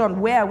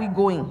question, where are we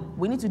going?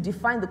 We need to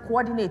define the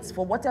coordinates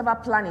for whatever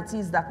plan it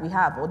is that we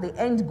have, or the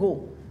end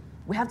goal.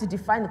 We have to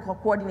define the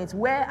coordinates.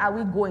 Where are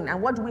we going,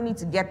 and what do we need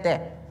to get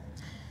there?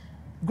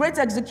 Great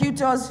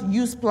executors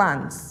use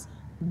plans.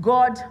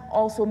 God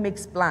also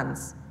makes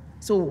plans.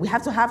 So we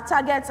have to have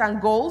targets and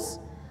goals,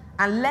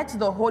 and let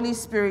the Holy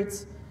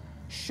Spirit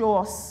show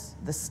us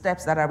the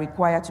steps that are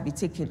required to be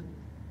taken.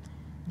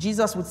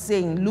 Jesus would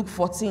say in Luke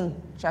 14,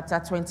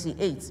 chapter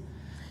 28,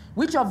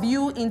 which of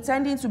you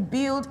intending to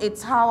build a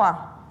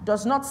tower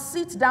does not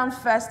sit down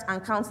first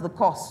and count the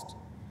cost,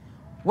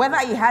 whether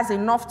he has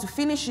enough to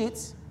finish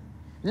it,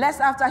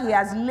 lest after he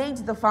has laid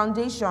the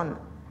foundation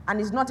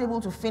and is not able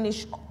to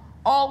finish,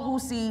 all who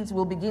see it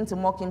will begin to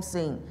mock him,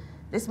 saying,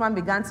 this man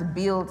began to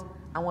build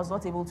and was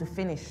not able to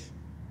finish.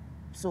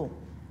 So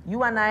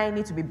you and I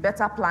need to be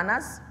better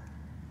planners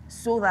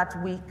so that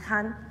we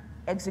can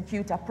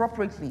execute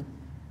appropriately.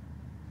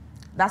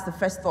 That's the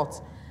first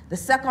thought. The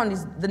second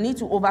is the need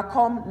to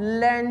overcome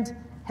learned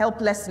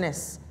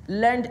helplessness.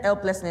 Learned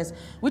helplessness,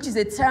 which is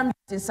a term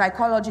used in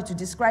psychology to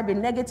describe a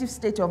negative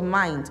state of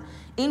mind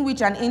in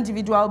which an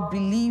individual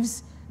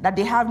believes that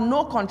they have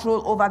no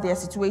control over their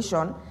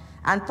situation,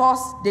 and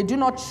thus they do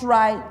not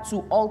try to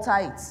alter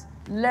it.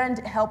 Learned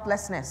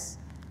helplessness.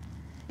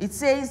 It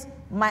says,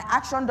 my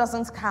action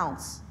doesn't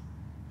count.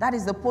 That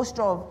is the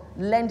posture of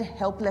learned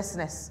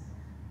helplessness.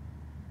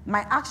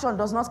 My action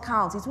does not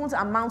count. It won't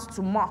amount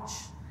to much.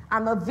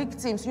 I'm a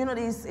victim. So,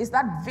 it's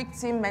that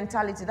victim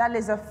mentality, that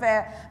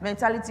laissez-faire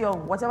mentality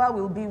of whatever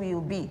will be,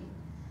 will be.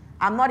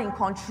 I'm not in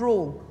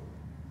control.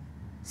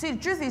 See, the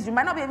truth is, you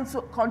might not be able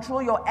to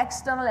control your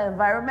external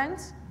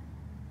environment.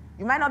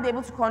 You might not be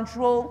able to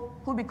control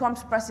who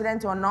becomes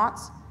president or not.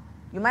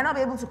 You might not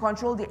be able to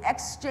control the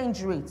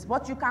exchange rate,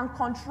 but you can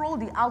control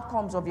the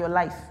outcomes of your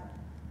life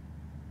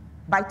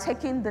by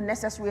taking the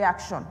necessary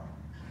action.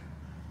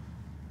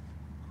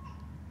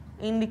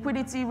 In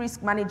liquidity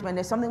risk management,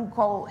 there's something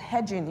called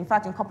hedging. In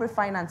fact, in corporate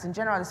finance in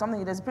general,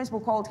 there's a principle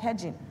called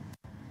hedging.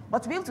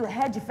 But to be able to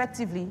hedge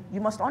effectively,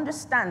 you must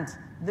understand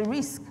the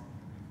risk.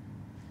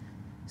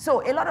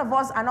 So a lot of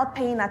us are not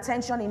paying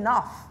attention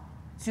enough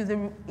to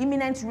the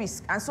imminent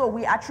risk. And so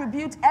we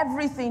attribute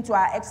everything to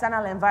our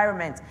external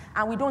environment,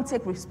 and we don't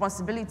take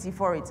responsibility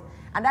for it.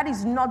 And that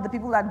is not the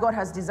people that God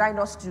has designed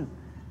us to.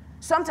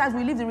 Sometimes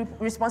we leave the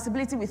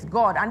responsibility with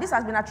God, and this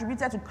has been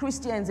attributed to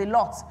Christians a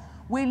lot.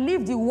 We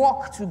leave the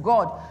work to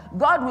God.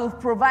 God will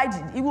provide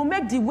it. He will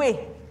make the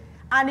way,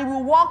 and he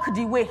will walk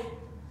the way.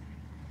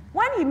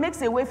 When he makes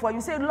a way for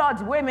you, say, Lord,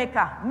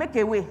 waymaker, make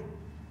a way.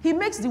 He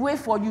makes the way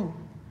for you.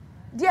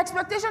 The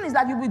expectation is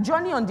that you will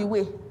journey on the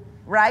way,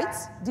 right?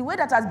 The way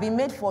that has been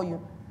made for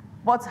you.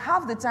 But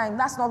half the time,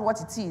 that's not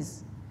what it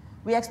is.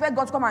 We expect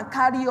God to come and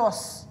carry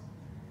us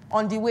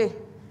on the way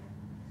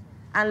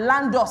and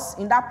land us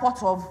in that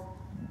pot of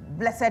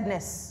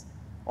blessedness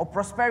or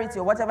prosperity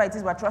or whatever it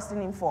is we're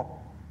trusting him for.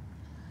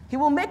 He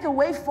will make a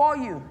way for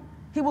you.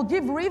 He will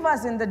give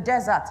rivers in the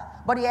desert,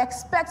 but he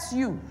expects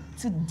you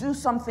to do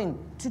something,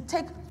 to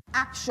take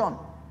action,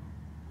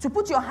 to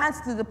put your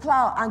hands to the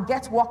plow and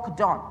get work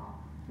done.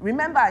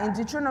 Remember, in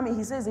Deuteronomy,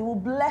 he says he will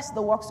bless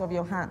the works of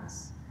your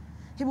hands.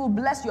 He will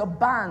bless your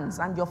barns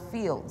and your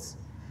fields,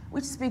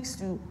 which speaks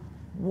to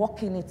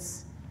walking it.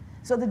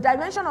 So the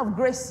dimension of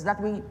grace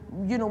that we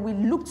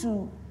look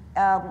to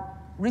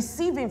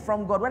receiving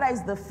from God, whether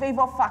it's the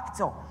favor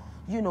factor,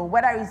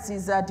 whether it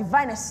is a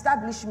divine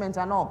establishment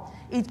and all,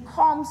 it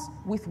comes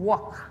with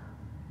work.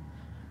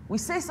 We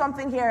say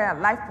something here at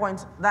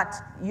LifePoint that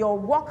your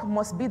work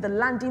must be the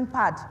landing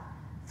pad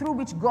through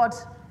which God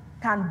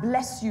can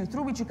bless you,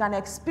 through which you can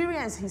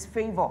experience his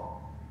favor.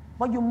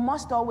 But you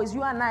must always,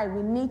 you and I,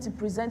 we need to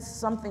present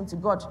something to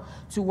God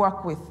to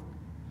work with.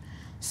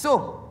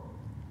 So,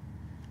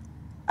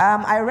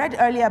 I read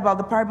earlier about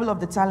the parable of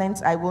the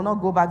talents. I will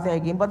not go back there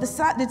again. But the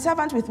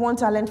servant with 1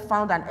 talent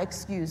found an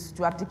excuse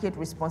to abdicate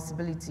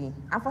responsibility.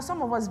 And for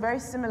some of us, very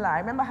similar. I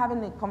remember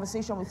having a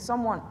conversation with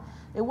someone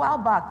a while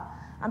back,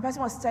 and the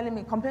person was telling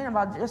me, complaining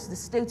about just the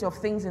state of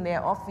things in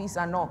their office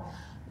and all.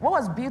 What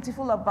was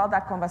beautiful about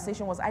that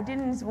conversation was I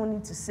didn't even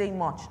need to say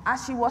much.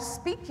 As she was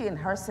speaking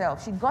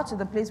herself, she got to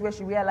the place where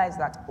she realized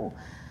that, oh,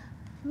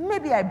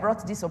 maybe I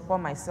brought this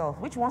upon myself,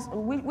 which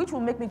will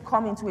make me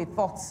come into a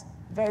thought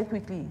very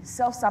quickly,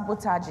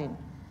 self-sabotaging.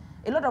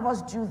 A lot of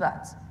us do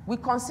that. We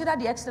consider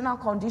the external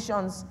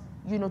conditions,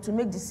 to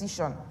make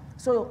decisions.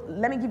 So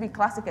let me give you a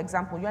classic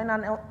example. You're in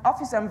an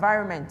office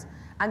environment,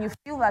 and you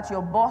feel that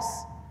your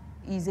boss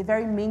is a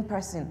very mean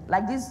person,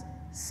 like this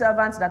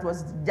servant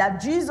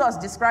that Jesus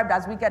described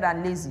as wicked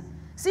and lazy.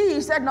 See,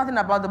 he said nothing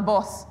about the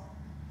boss.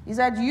 He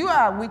said, you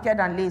are wicked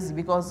and lazy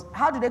because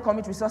how do they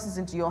commit resources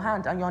into your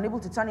hand and you're unable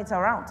to turn it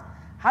around?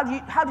 How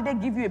do they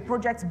give you a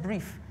project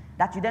brief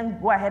that you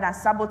then go ahead and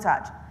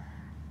sabotage?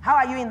 How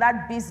are you in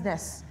that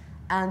business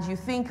and you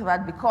think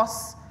that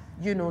because,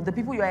 the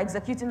people you're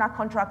executing that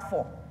contract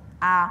for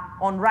are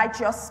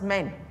unrighteous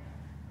men,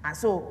 and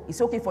so it's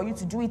okay for you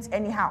to do it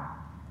anyhow?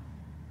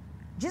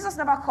 Jesus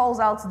never calls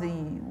out the,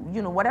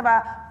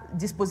 whatever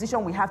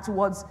disposition we have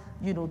towards,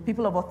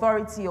 people of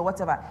authority or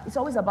whatever. It's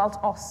always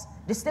about us,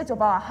 the state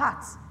of our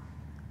hearts.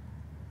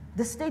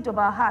 The state of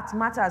our heart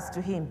matters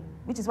to him,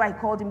 which is why he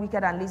called him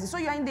wicked and lazy. So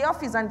you're in the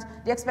office and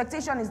the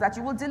expectation is that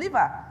you will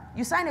deliver.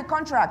 You sign a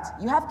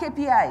contract, you have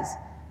KPIs,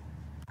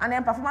 and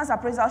then performance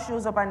appraisal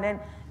shows up and then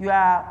you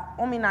are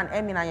umming and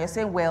emming and you're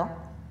saying, well,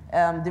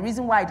 the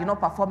reason why I did not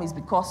perform is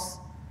because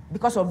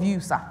of you,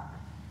 sir,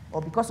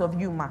 or because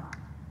of you, ma.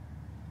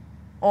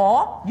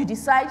 Or you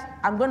decide,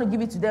 I'm going to give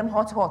it to them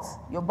hot.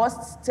 Your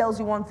boss tells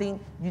you one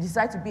thing, you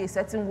decide to be a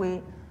certain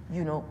way,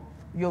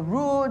 you're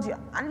rude,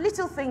 and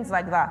little things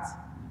like that.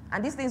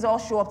 And these things all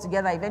show up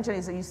together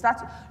eventually. So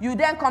you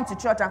then come to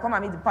church and come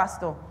and meet the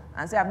pastor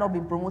and say, I've not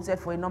been promoted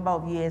for a number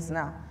of years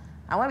now.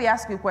 And when we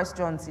ask you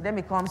questions, it then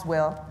becomes,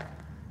 well,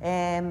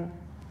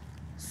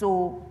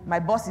 so my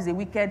boss is a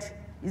wicked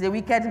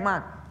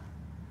man.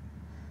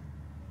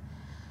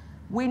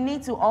 We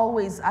need to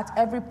always, at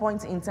every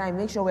point in time,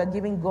 make sure we're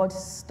giving God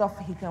stuff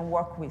he can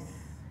work with.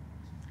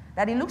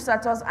 That he looks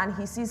at us and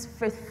he sees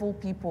faithful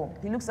people.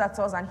 He looks at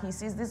us and he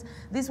sees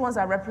these ones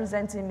are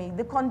representing me.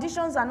 The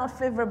conditions are not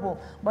favorable,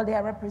 but they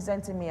are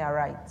representing me all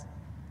right.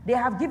 They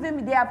have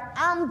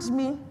armed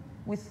me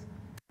with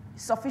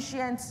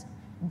sufficient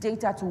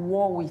data to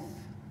war with.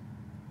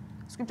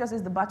 Scripture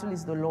says the battle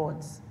is the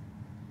Lord's.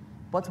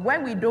 But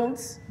when we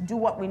don't do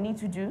what we need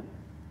to do,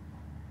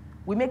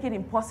 we make it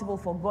impossible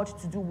for God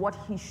to do what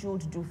he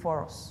should do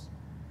for us.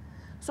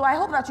 So I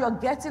hope that you're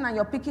getting and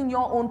you're picking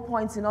your own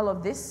points in all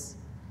of this.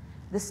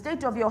 The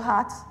state of your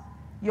heart,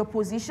 your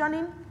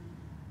positioning,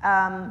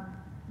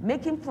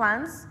 making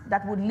plans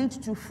that would lead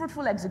to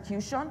fruitful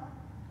execution,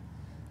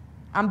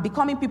 and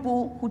becoming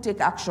people who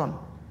take action.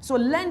 So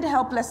learned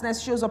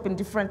helplessness shows up in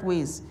different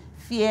ways.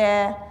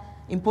 Fear,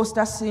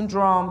 imposter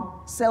syndrome,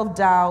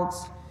 self-doubt,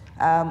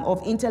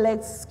 of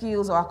intellect,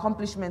 skills, or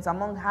accomplishments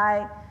among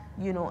high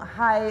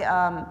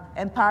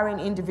empowering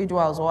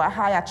individuals or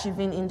high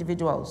achieving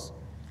individuals.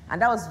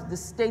 And that was the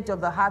state of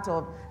the heart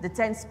of the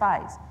 10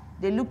 spies.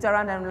 They looked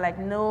around and were like,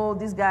 no,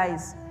 these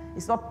guys,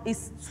 it's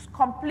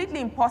completely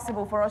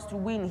impossible for us to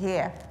win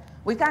here.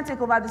 We can't take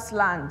over this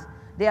land.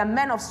 They are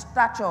men of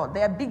stature.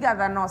 They are bigger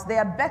than us. They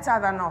are better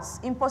than us.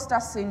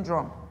 Imposter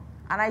syndrome.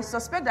 And I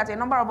suspect that a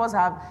number of us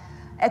have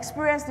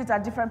experienced it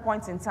at different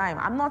points in time.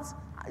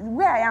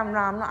 Where I am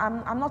now,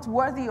 I'm not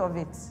worthy of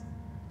it.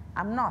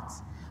 I'm not.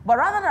 But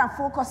rather than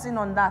focusing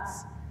on that,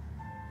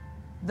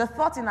 the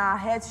thought in our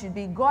heads should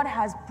be, God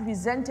has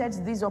presented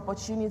this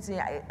opportunity.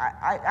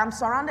 I'm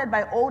surrounded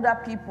by older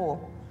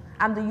people.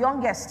 I'm the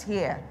youngest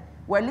here.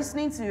 We're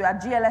listening to you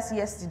at GLS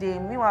yesterday.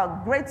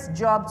 Meanwhile, great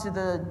job to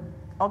the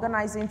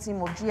organizing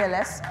team of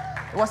GLS.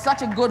 It was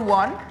such a good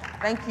one.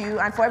 Thank you.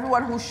 And for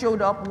everyone who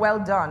showed up, well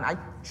done. I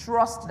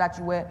trust that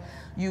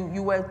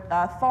you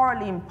were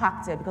thoroughly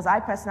impacted, because I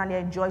personally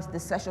enjoyed the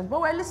session.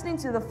 But we're listening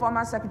to the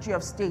former Secretary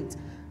of State,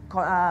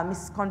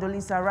 Ms.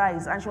 Condoleezza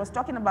Rice, and she was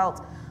talking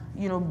about,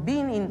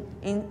 being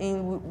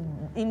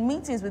in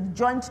meetings with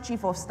Joint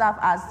Chief of Staff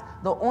as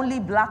the only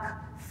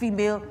black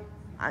female,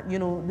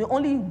 the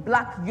only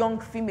black young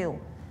female.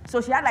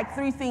 So she had like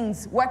 3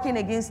 things working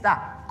against her: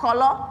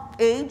 color,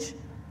 age,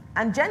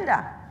 and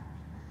gender.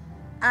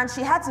 And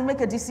she had to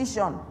make a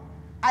decision.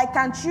 I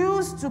can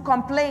choose to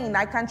complain.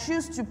 I can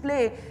choose to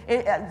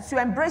to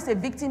embrace a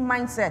victim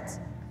mindset.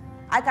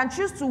 I can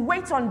choose to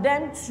wait on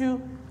them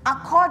to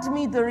accord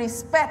me the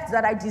respect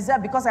that I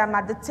deserve because I'm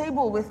at the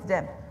table with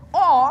them.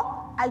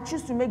 Or I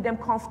choose to make them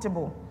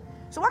comfortable.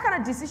 So what kind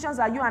of decisions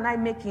are you and I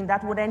making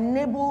that would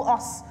enable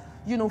us,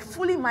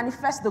 fully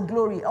manifest the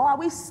glory? Or are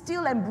we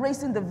still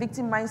embracing the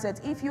victim mindset?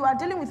 If you are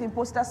dealing with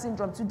imposter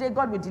syndrome, today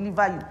God will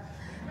deliver you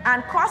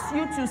and cause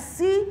you to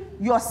see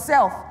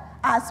yourself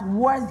as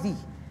worthy,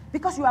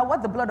 because you are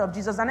worth the blood of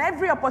Jesus. And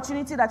every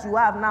opportunity that you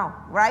have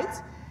now, right,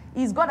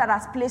 It's God that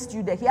has placed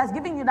you there. He has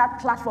given you that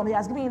platform. He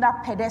has given you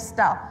that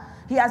pedestal.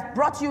 He has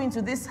brought you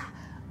into this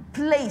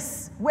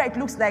place where it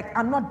looks like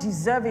I'm not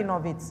deserving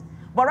of it.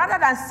 But rather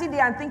than sit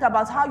there and think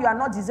about how you are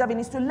not deserving,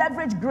 is to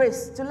leverage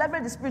grace, to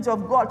leverage the Spirit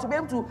of God, to be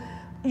able to,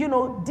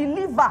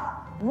 deliver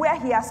where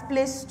He has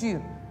placed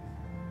you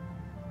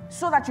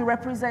so that you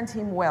represent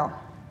Him well.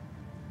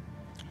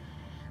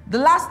 The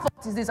last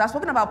thought is this. I've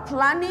spoken about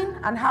planning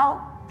and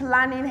how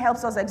planning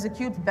helps us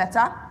execute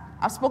better.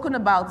 I've spoken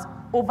about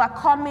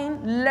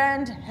overcoming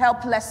learned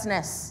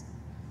helplessness.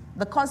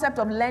 The concept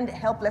of learned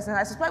helplessness.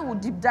 I suspect we'll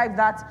deep dive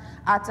that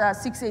at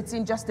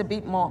 6:18 just a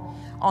bit more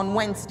on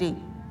Wednesday.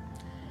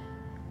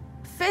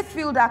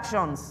 Faith-filled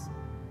actions.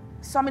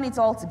 Summing it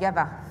all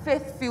together.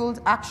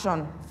 Faith-filled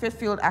action.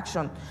 Faith-filled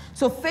action.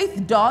 So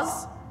faith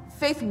does,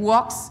 faith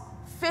works,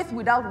 faith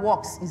without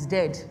works is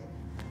dead.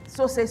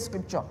 So says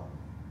Scripture.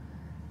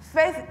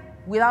 Faith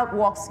without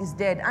works is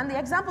dead. And the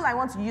example I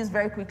want to use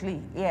very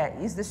quickly here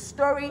is the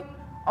story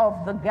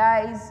of the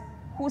guys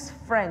whose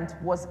friend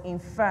was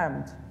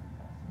infirmed.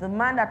 The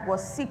man that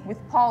was sick with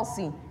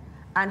palsy,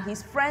 and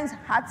his friends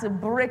had to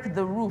break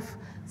the roof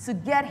to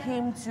get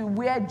him to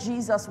where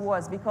Jesus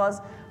was, because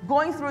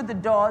going through the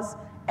doors,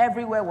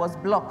 everywhere was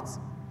blocked.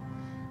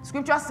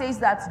 Scripture says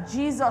that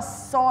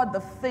Jesus saw the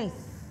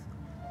faith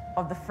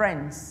of the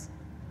friends.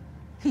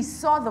 He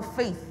saw the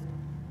faith.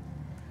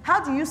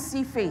 How do you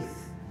see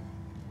faith?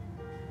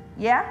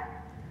 Yeah?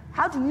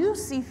 How do you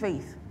see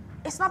faith?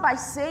 It's not by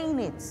saying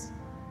it.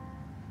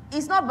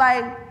 It's not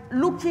by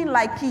looking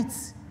like it,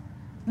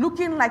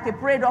 looking like a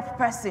prayed up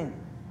person.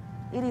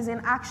 It is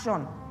in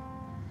action.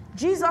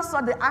 Jesus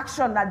saw the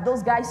action that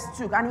those guys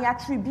took, and He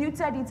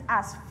attributed it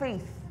as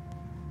faith.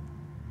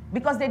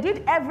 Because they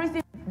did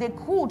everything they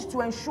could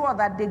to ensure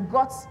that they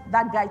got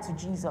that guy to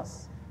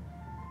Jesus.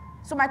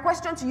 So my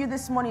question to you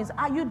this morning is,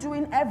 are you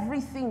doing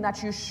everything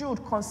that you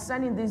should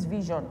concerning this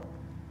vision?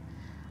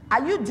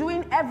 Are you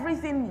doing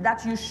everything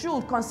that you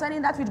should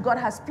concerning that which God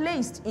has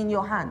placed in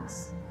your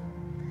hands?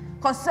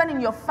 Concerning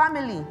your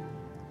family,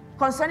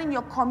 concerning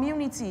your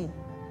community,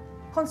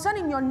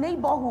 concerning your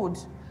neighborhood,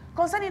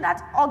 concerning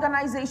that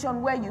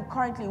organization where you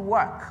currently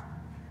work.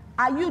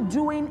 Are you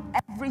doing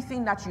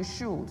everything that you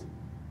should?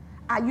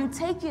 Are you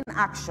taking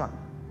action?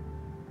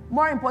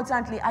 More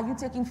importantly, are you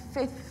taking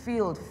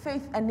faith-filled,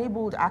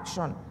 faith-enabled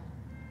action?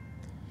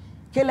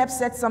 Caleb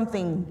said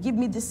something, give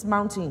me this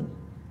mountain,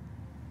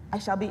 I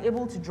shall be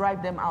able to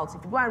drive them out.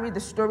 If you go and read the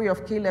story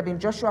of Caleb in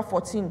Joshua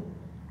 14,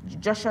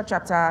 Joshua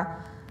chapter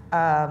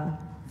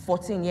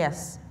 14,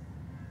 yes.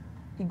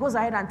 He goes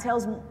ahead and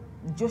tells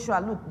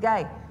Joshua, look,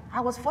 guy, I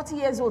was 40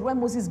 years old when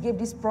Moses gave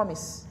this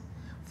promise.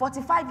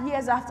 45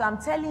 years after,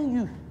 I'm telling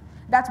you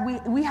that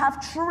we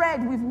have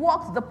tread, we've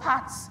walked the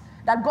paths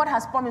that God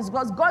has promised.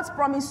 God's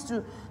promise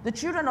to the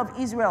children of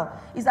Israel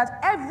is that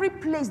every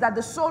place that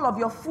the sole of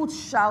your foot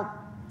shall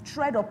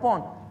tread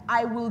upon,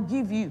 I will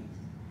give you.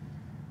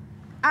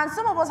 And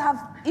some of us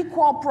have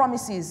equal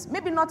promises,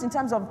 maybe not in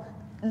terms of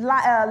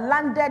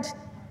landed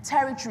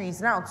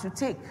territories now to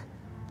take.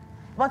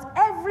 But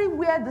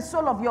everywhere the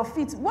sole of your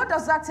feet, what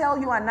does that tell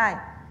you and I?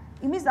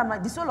 It means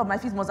that the sole of my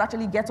feet must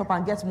actually get up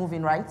and get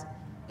moving, right?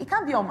 I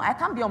can't be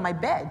on my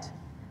bed.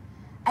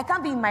 I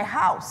can't be in my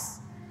house.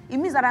 It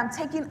means that I'm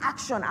taking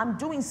action. I'm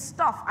doing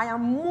stuff. I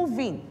am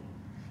moving.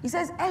 He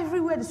says,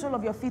 everywhere the sole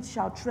of your feet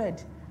shall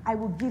tread, I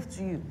will give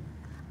to you.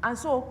 And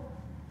so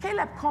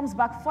Caleb comes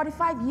back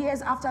 45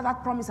 years after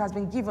that promise has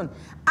been given.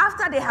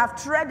 After they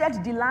have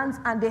treaded the lands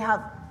and they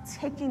have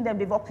taken them,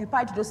 they've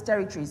occupied those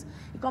territories.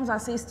 He comes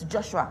and says to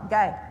Joshua,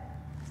 guy,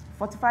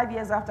 45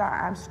 years after,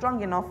 I'm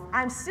strong enough.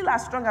 I'm still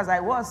as strong as I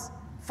was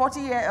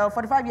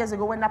 45 years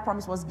ago when that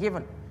promise was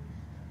given.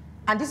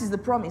 And this is the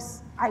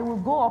promise. I will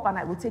go up and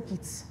I will take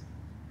it.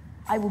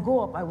 I will go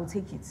up, I will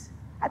take it.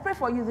 I pray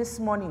for you this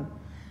morning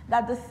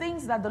that the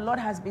things that the Lord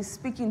has been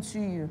speaking to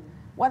you,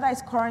 whether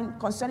it's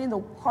concerning the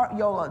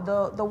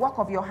work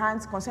of your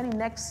hands, concerning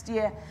next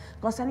year,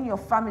 concerning your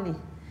family,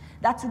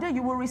 that today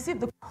you will receive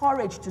the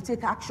courage to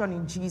take action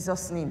in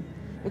Jesus' name.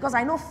 Because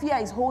I know fear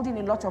is holding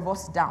a lot of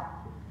us down.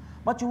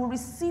 But you will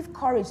receive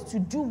courage to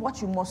do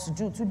what you must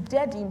do, to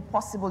dare the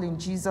impossible in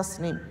Jesus'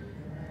 name.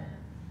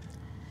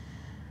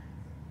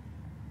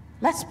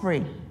 Let's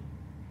pray.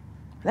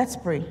 Let's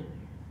pray.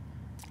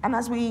 And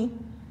as we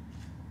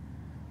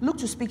look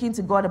to speaking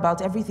to God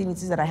about everything it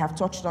is that I have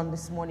touched on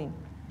this morning,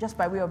 just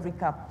by way of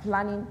recap,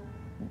 planning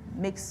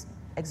makes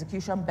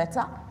execution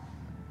better.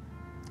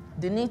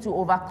 The need to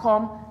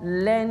overcome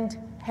learned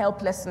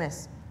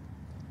helplessness.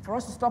 For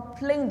us to stop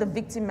playing the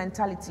victim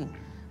mentality.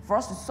 For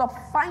us to stop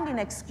finding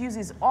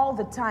excuses all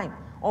the time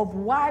of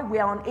why we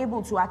are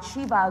unable to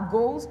achieve our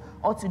goals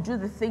or to do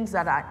the things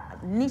that are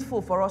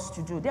needful for us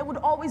to do. There would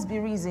always be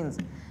reasons.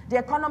 The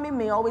economy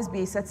may always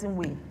be a certain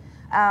way.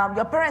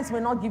 Your parents may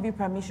not give you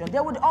permission.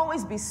 There would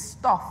always be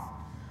stuff.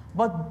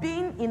 But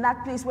being in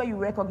that place where you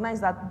recognize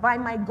that by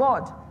my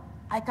God,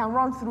 I can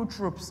run through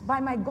troops. By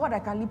my God, I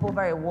can leap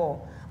over a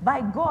wall.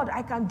 By God,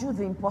 I can do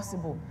the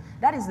impossible.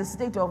 That is the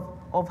state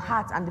of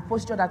heart and the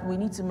posture that we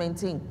need to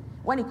maintain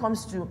when it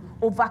comes to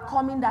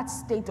overcoming that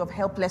state of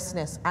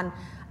helplessness and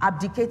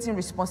abdicating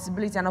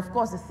responsibility. And of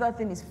course, the third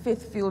thing is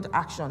faith-filled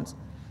actions.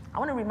 I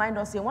want to remind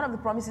us here, one of the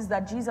promises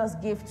that Jesus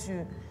gave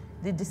to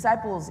the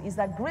disciples is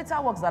that greater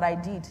works that I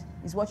did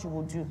is what you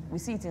will do. We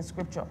see it in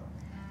scripture.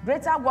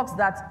 Greater works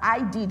that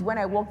I did when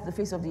I walked the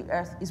face of the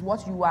earth is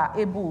what you are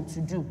able to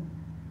do,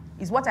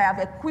 is what I have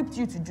equipped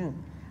you to do.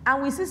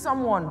 And we see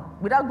someone,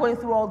 without going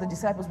through all the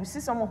disciples, we see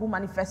someone who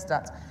manifests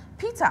that.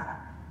 Peter.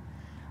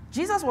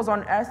 Jesus was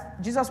on earth.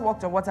 Jesus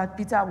walked on water.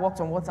 Peter walked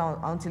on water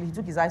until he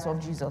took his eyes off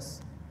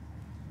Jesus.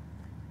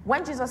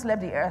 When Jesus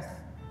left the earth,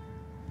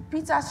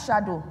 Peter's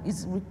shadow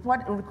is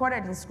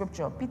recorded in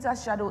scripture.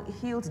 Peter's shadow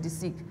healed the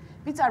sick.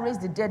 Peter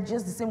raised the dead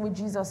just the same way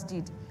Jesus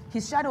did.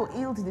 His shadow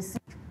healed the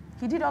sick.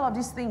 He did all of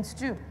these things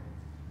too.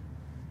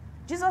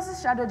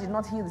 Jesus' shadow did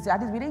not heal the sick.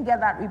 At least we didn't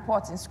get that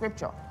report in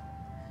scripture.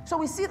 So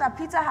we see that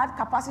Peter had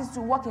capacity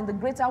to walk in the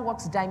greater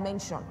works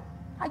dimension.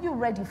 Are you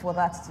ready for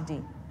that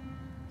today?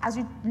 As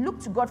you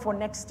look to God for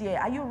next year,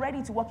 are you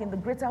ready to walk in the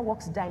greater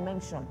works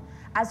dimension?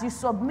 As you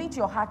submit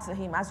your heart to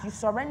Him, as you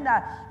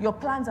surrender your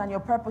plans and your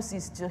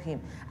purposes to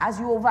Him, as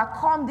you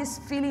overcome this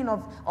feeling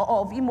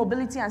of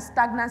immobility and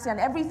stagnancy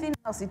and everything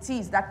else it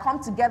is that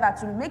come together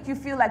to make you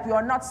feel like you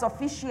are not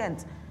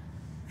sufficient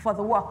for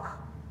the work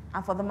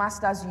and for the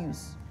Master's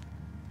use.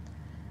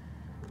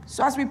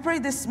 So as we pray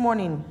this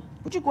morning,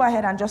 would you go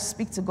ahead and just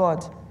speak to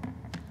God?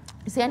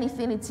 Is there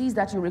anything it is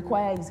that you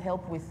require His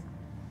help with?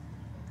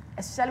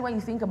 Especially when you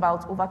think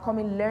about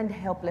overcoming learned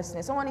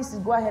helplessness. Someone needs to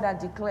go ahead and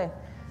declare,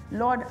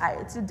 Lord,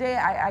 today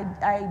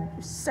I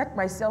set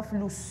myself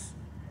loose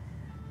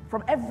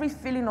from every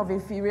feeling of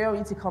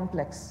inferiority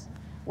complex,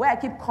 where I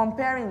keep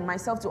comparing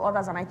myself to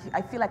others and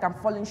I feel like I'm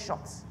falling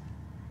short.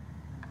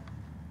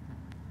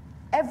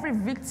 Every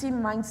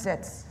victim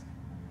mindset,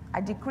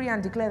 I decree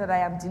and declare that I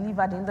am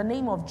delivered in the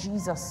name of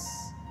Jesus.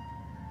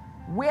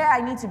 Where I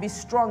need to be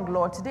strong,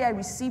 Lord, today I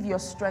receive your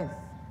strength.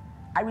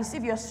 I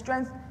receive your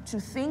strength to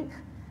think.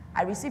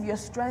 I receive your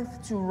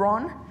strength to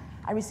run.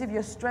 I receive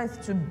your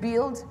strength to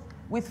build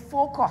with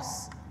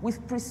focus,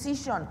 with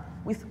precision,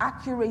 with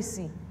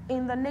accuracy.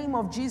 In the name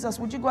of Jesus,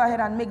 would you go ahead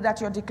and make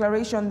that your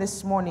declaration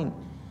this morning?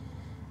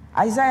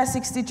 Isaiah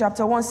 60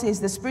 chapter 1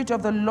 says, the Spirit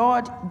of the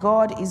Lord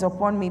God is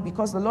upon me,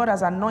 because the Lord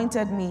has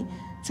anointed me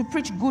to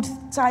preach good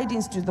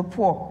tidings to the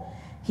poor.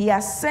 He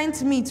has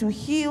sent me to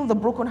heal the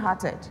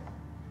brokenhearted,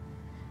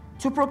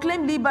 to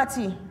proclaim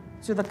liberty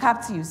to the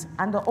captives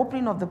and the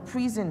opening of the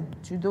prison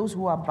to those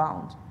who are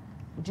bound.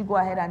 Would you go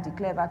ahead and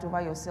declare that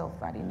over yourself?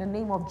 That in the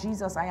name of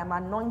Jesus, I am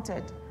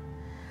anointed.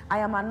 I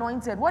am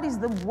anointed. What is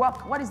the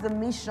work? What is the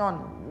mission?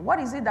 What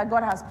is it that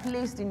God has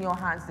placed in your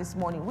hands this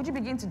morning? Would you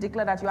begin to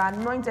declare that you are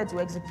anointed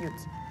to execute?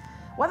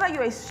 Whether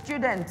you're a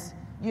student,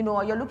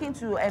 or you're looking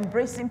to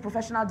embracing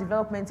professional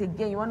development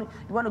again, you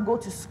want to go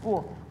to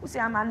school. You say,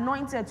 I'm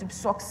anointed to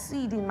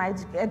succeed in my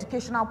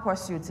educational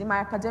pursuits, in my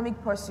academic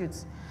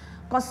pursuits.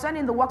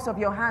 Concerning the works of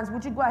your hands,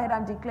 would you go ahead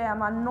and declare,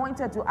 I'm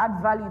anointed to add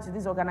value to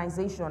this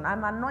organization.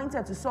 I'm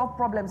anointed to solve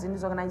problems in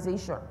this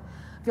organization.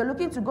 If you're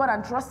looking to God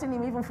and trusting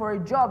Him even for a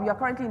job, you're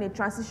currently in a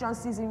transition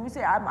season, you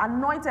say, I'm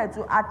anointed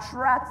to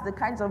attract the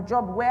kinds of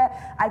job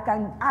where I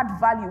can add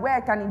value, where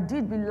I can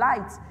indeed be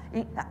light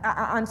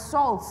and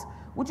salt.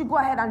 Would you go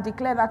ahead and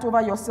declare that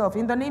over yourself?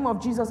 In the name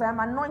of Jesus, I am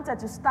anointed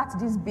to start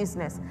this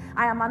business.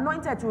 I am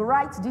anointed to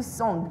write this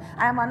song.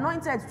 I am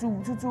anointed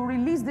to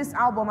release this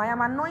album. I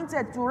am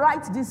anointed to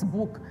write this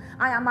book.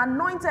 I am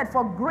anointed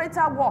for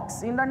greater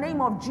works in the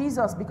name of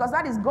Jesus, because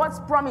that is God's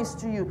promise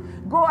to you.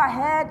 Go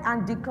ahead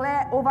and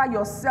declare over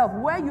yourself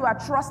where you are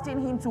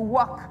trusting Him to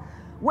work,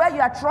 where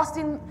you are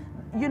trusting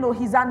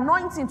His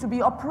anointing to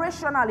be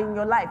operational in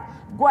your life.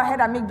 Go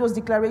ahead and make those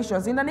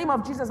declarations. In the name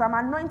of Jesus, I'm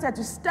anointed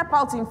to step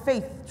out in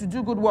faith to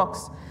do good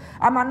works.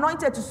 I'm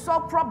anointed to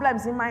solve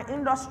problems in my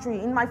industry,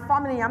 in my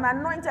family. I'm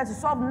anointed to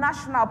solve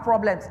national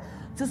problems,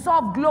 to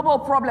solve global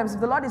problems.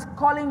 If the Lord is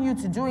calling you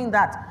to doing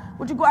that,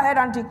 would you go ahead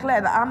and declare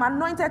that I'm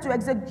anointed to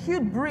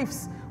execute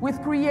briefs with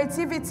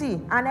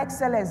creativity and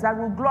excellence that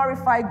will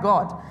glorify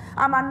God.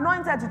 I'm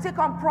anointed to take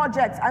on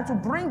projects and to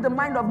bring the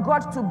mind of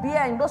God to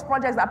bear in those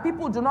projects that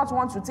people do not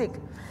want to take.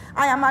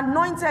 I am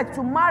anointed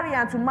to marry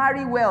and to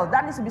marry well.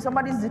 That needs to be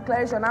somebody's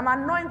declaration. I'm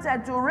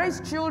anointed to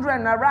raise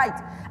children aright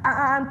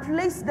and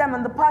place them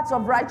in the paths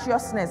of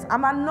righteousness.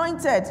 I'm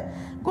anointed.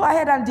 Go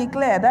ahead and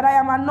declare that I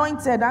am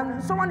anointed.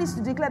 And someone needs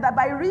to declare that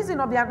by reason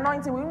of the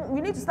anointing,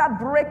 we need to start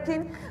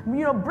breaking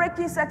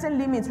certain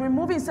limits,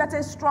 removing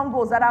certain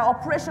strongholds that are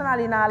operational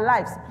in our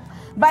lives.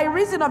 By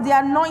reason of the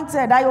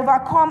anointed, I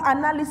overcome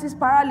analysis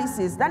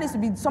paralysis. That needs to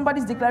be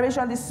somebody's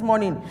declaration this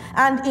morning.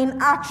 And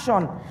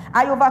inaction.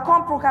 I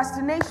overcome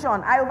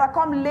procrastination. I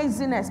overcome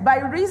laziness. By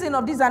reason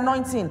of this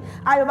anointing,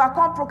 I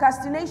overcome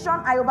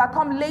procrastination. I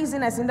overcome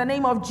laziness in the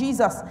name of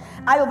Jesus.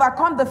 I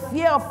overcome the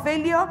fear of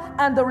failure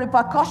and the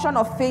repercussion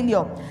of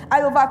failure.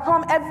 I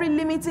overcome every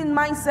limiting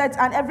mindset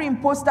and every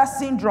imposter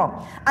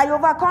syndrome. I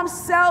overcome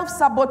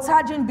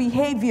self-sabotaging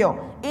behavior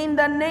in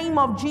the name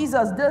of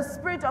Jesus. The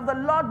Spirit of the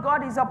Lord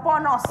God is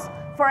upon us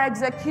for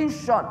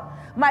execution.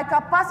 My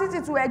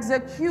capacity to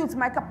execute,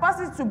 my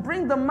capacity to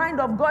bring the mind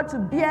of God to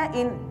bear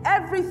in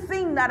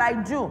everything that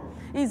I do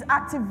is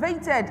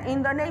activated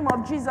in the name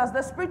of Jesus.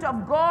 The Spirit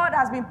of God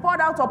has been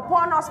poured out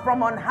upon us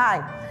from on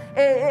high.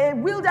 A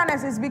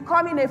wilderness is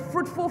becoming a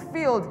fruitful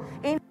field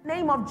in the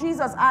name of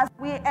Jesus as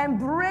we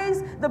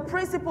embrace the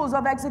principles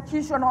of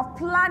execution, of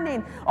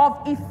planning, of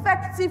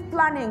effective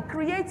planning,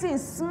 creating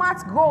smart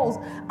goals,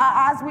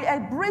 as we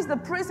embrace the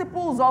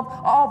principles of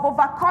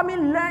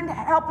overcoming learned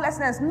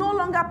helplessness, no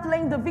longer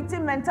playing the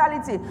victim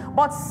mentality,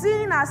 but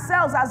seeing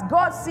ourselves as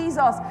God sees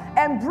us,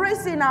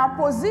 embracing our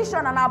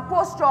position and our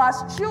posture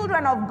as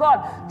children of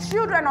God,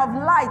 children of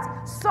light,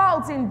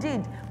 salt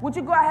indeed. Would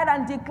you go ahead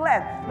and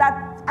declare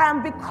that I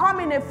am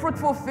becoming a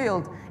fruitful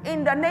field?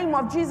 In the name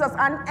of Jesus,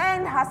 an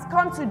end has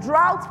come to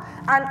drought,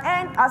 an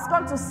end has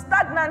come to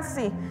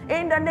stagnancy.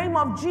 In the name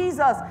of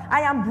Jesus,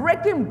 I am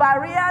breaking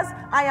barriers,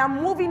 I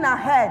am moving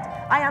ahead.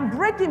 I am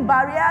breaking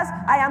barriers,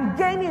 I am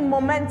gaining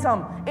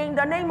momentum. In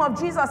the name of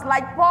Jesus,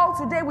 like Paul,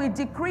 today we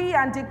decree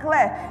and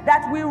declare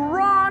that we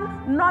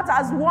run not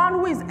as one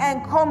who is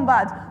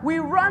encumbered. We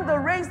run the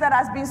race that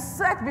has been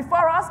set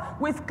before us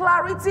with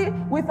clarity,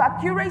 with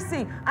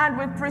accuracy, and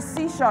with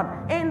precision.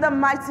 In the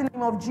mighty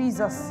name of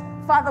Jesus.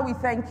 Father, we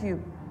thank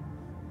you.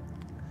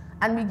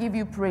 And we give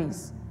you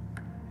praise.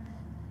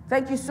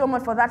 Thank you so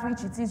much for that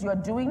which it is you're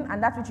doing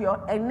and that which you're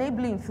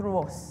enabling through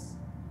us.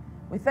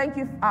 We thank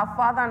you, our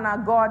Father and our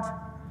God,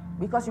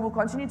 because you will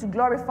continue to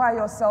glorify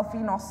yourself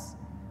in us.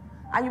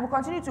 And you will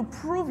continue to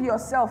prove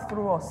yourself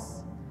through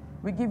us.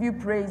 We give you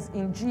praise.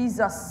 In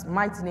Jesus'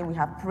 mighty name we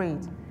have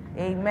prayed.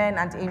 Amen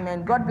and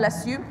amen. God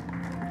bless you.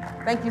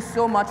 Thank you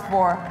so much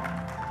for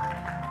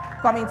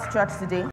coming to church today.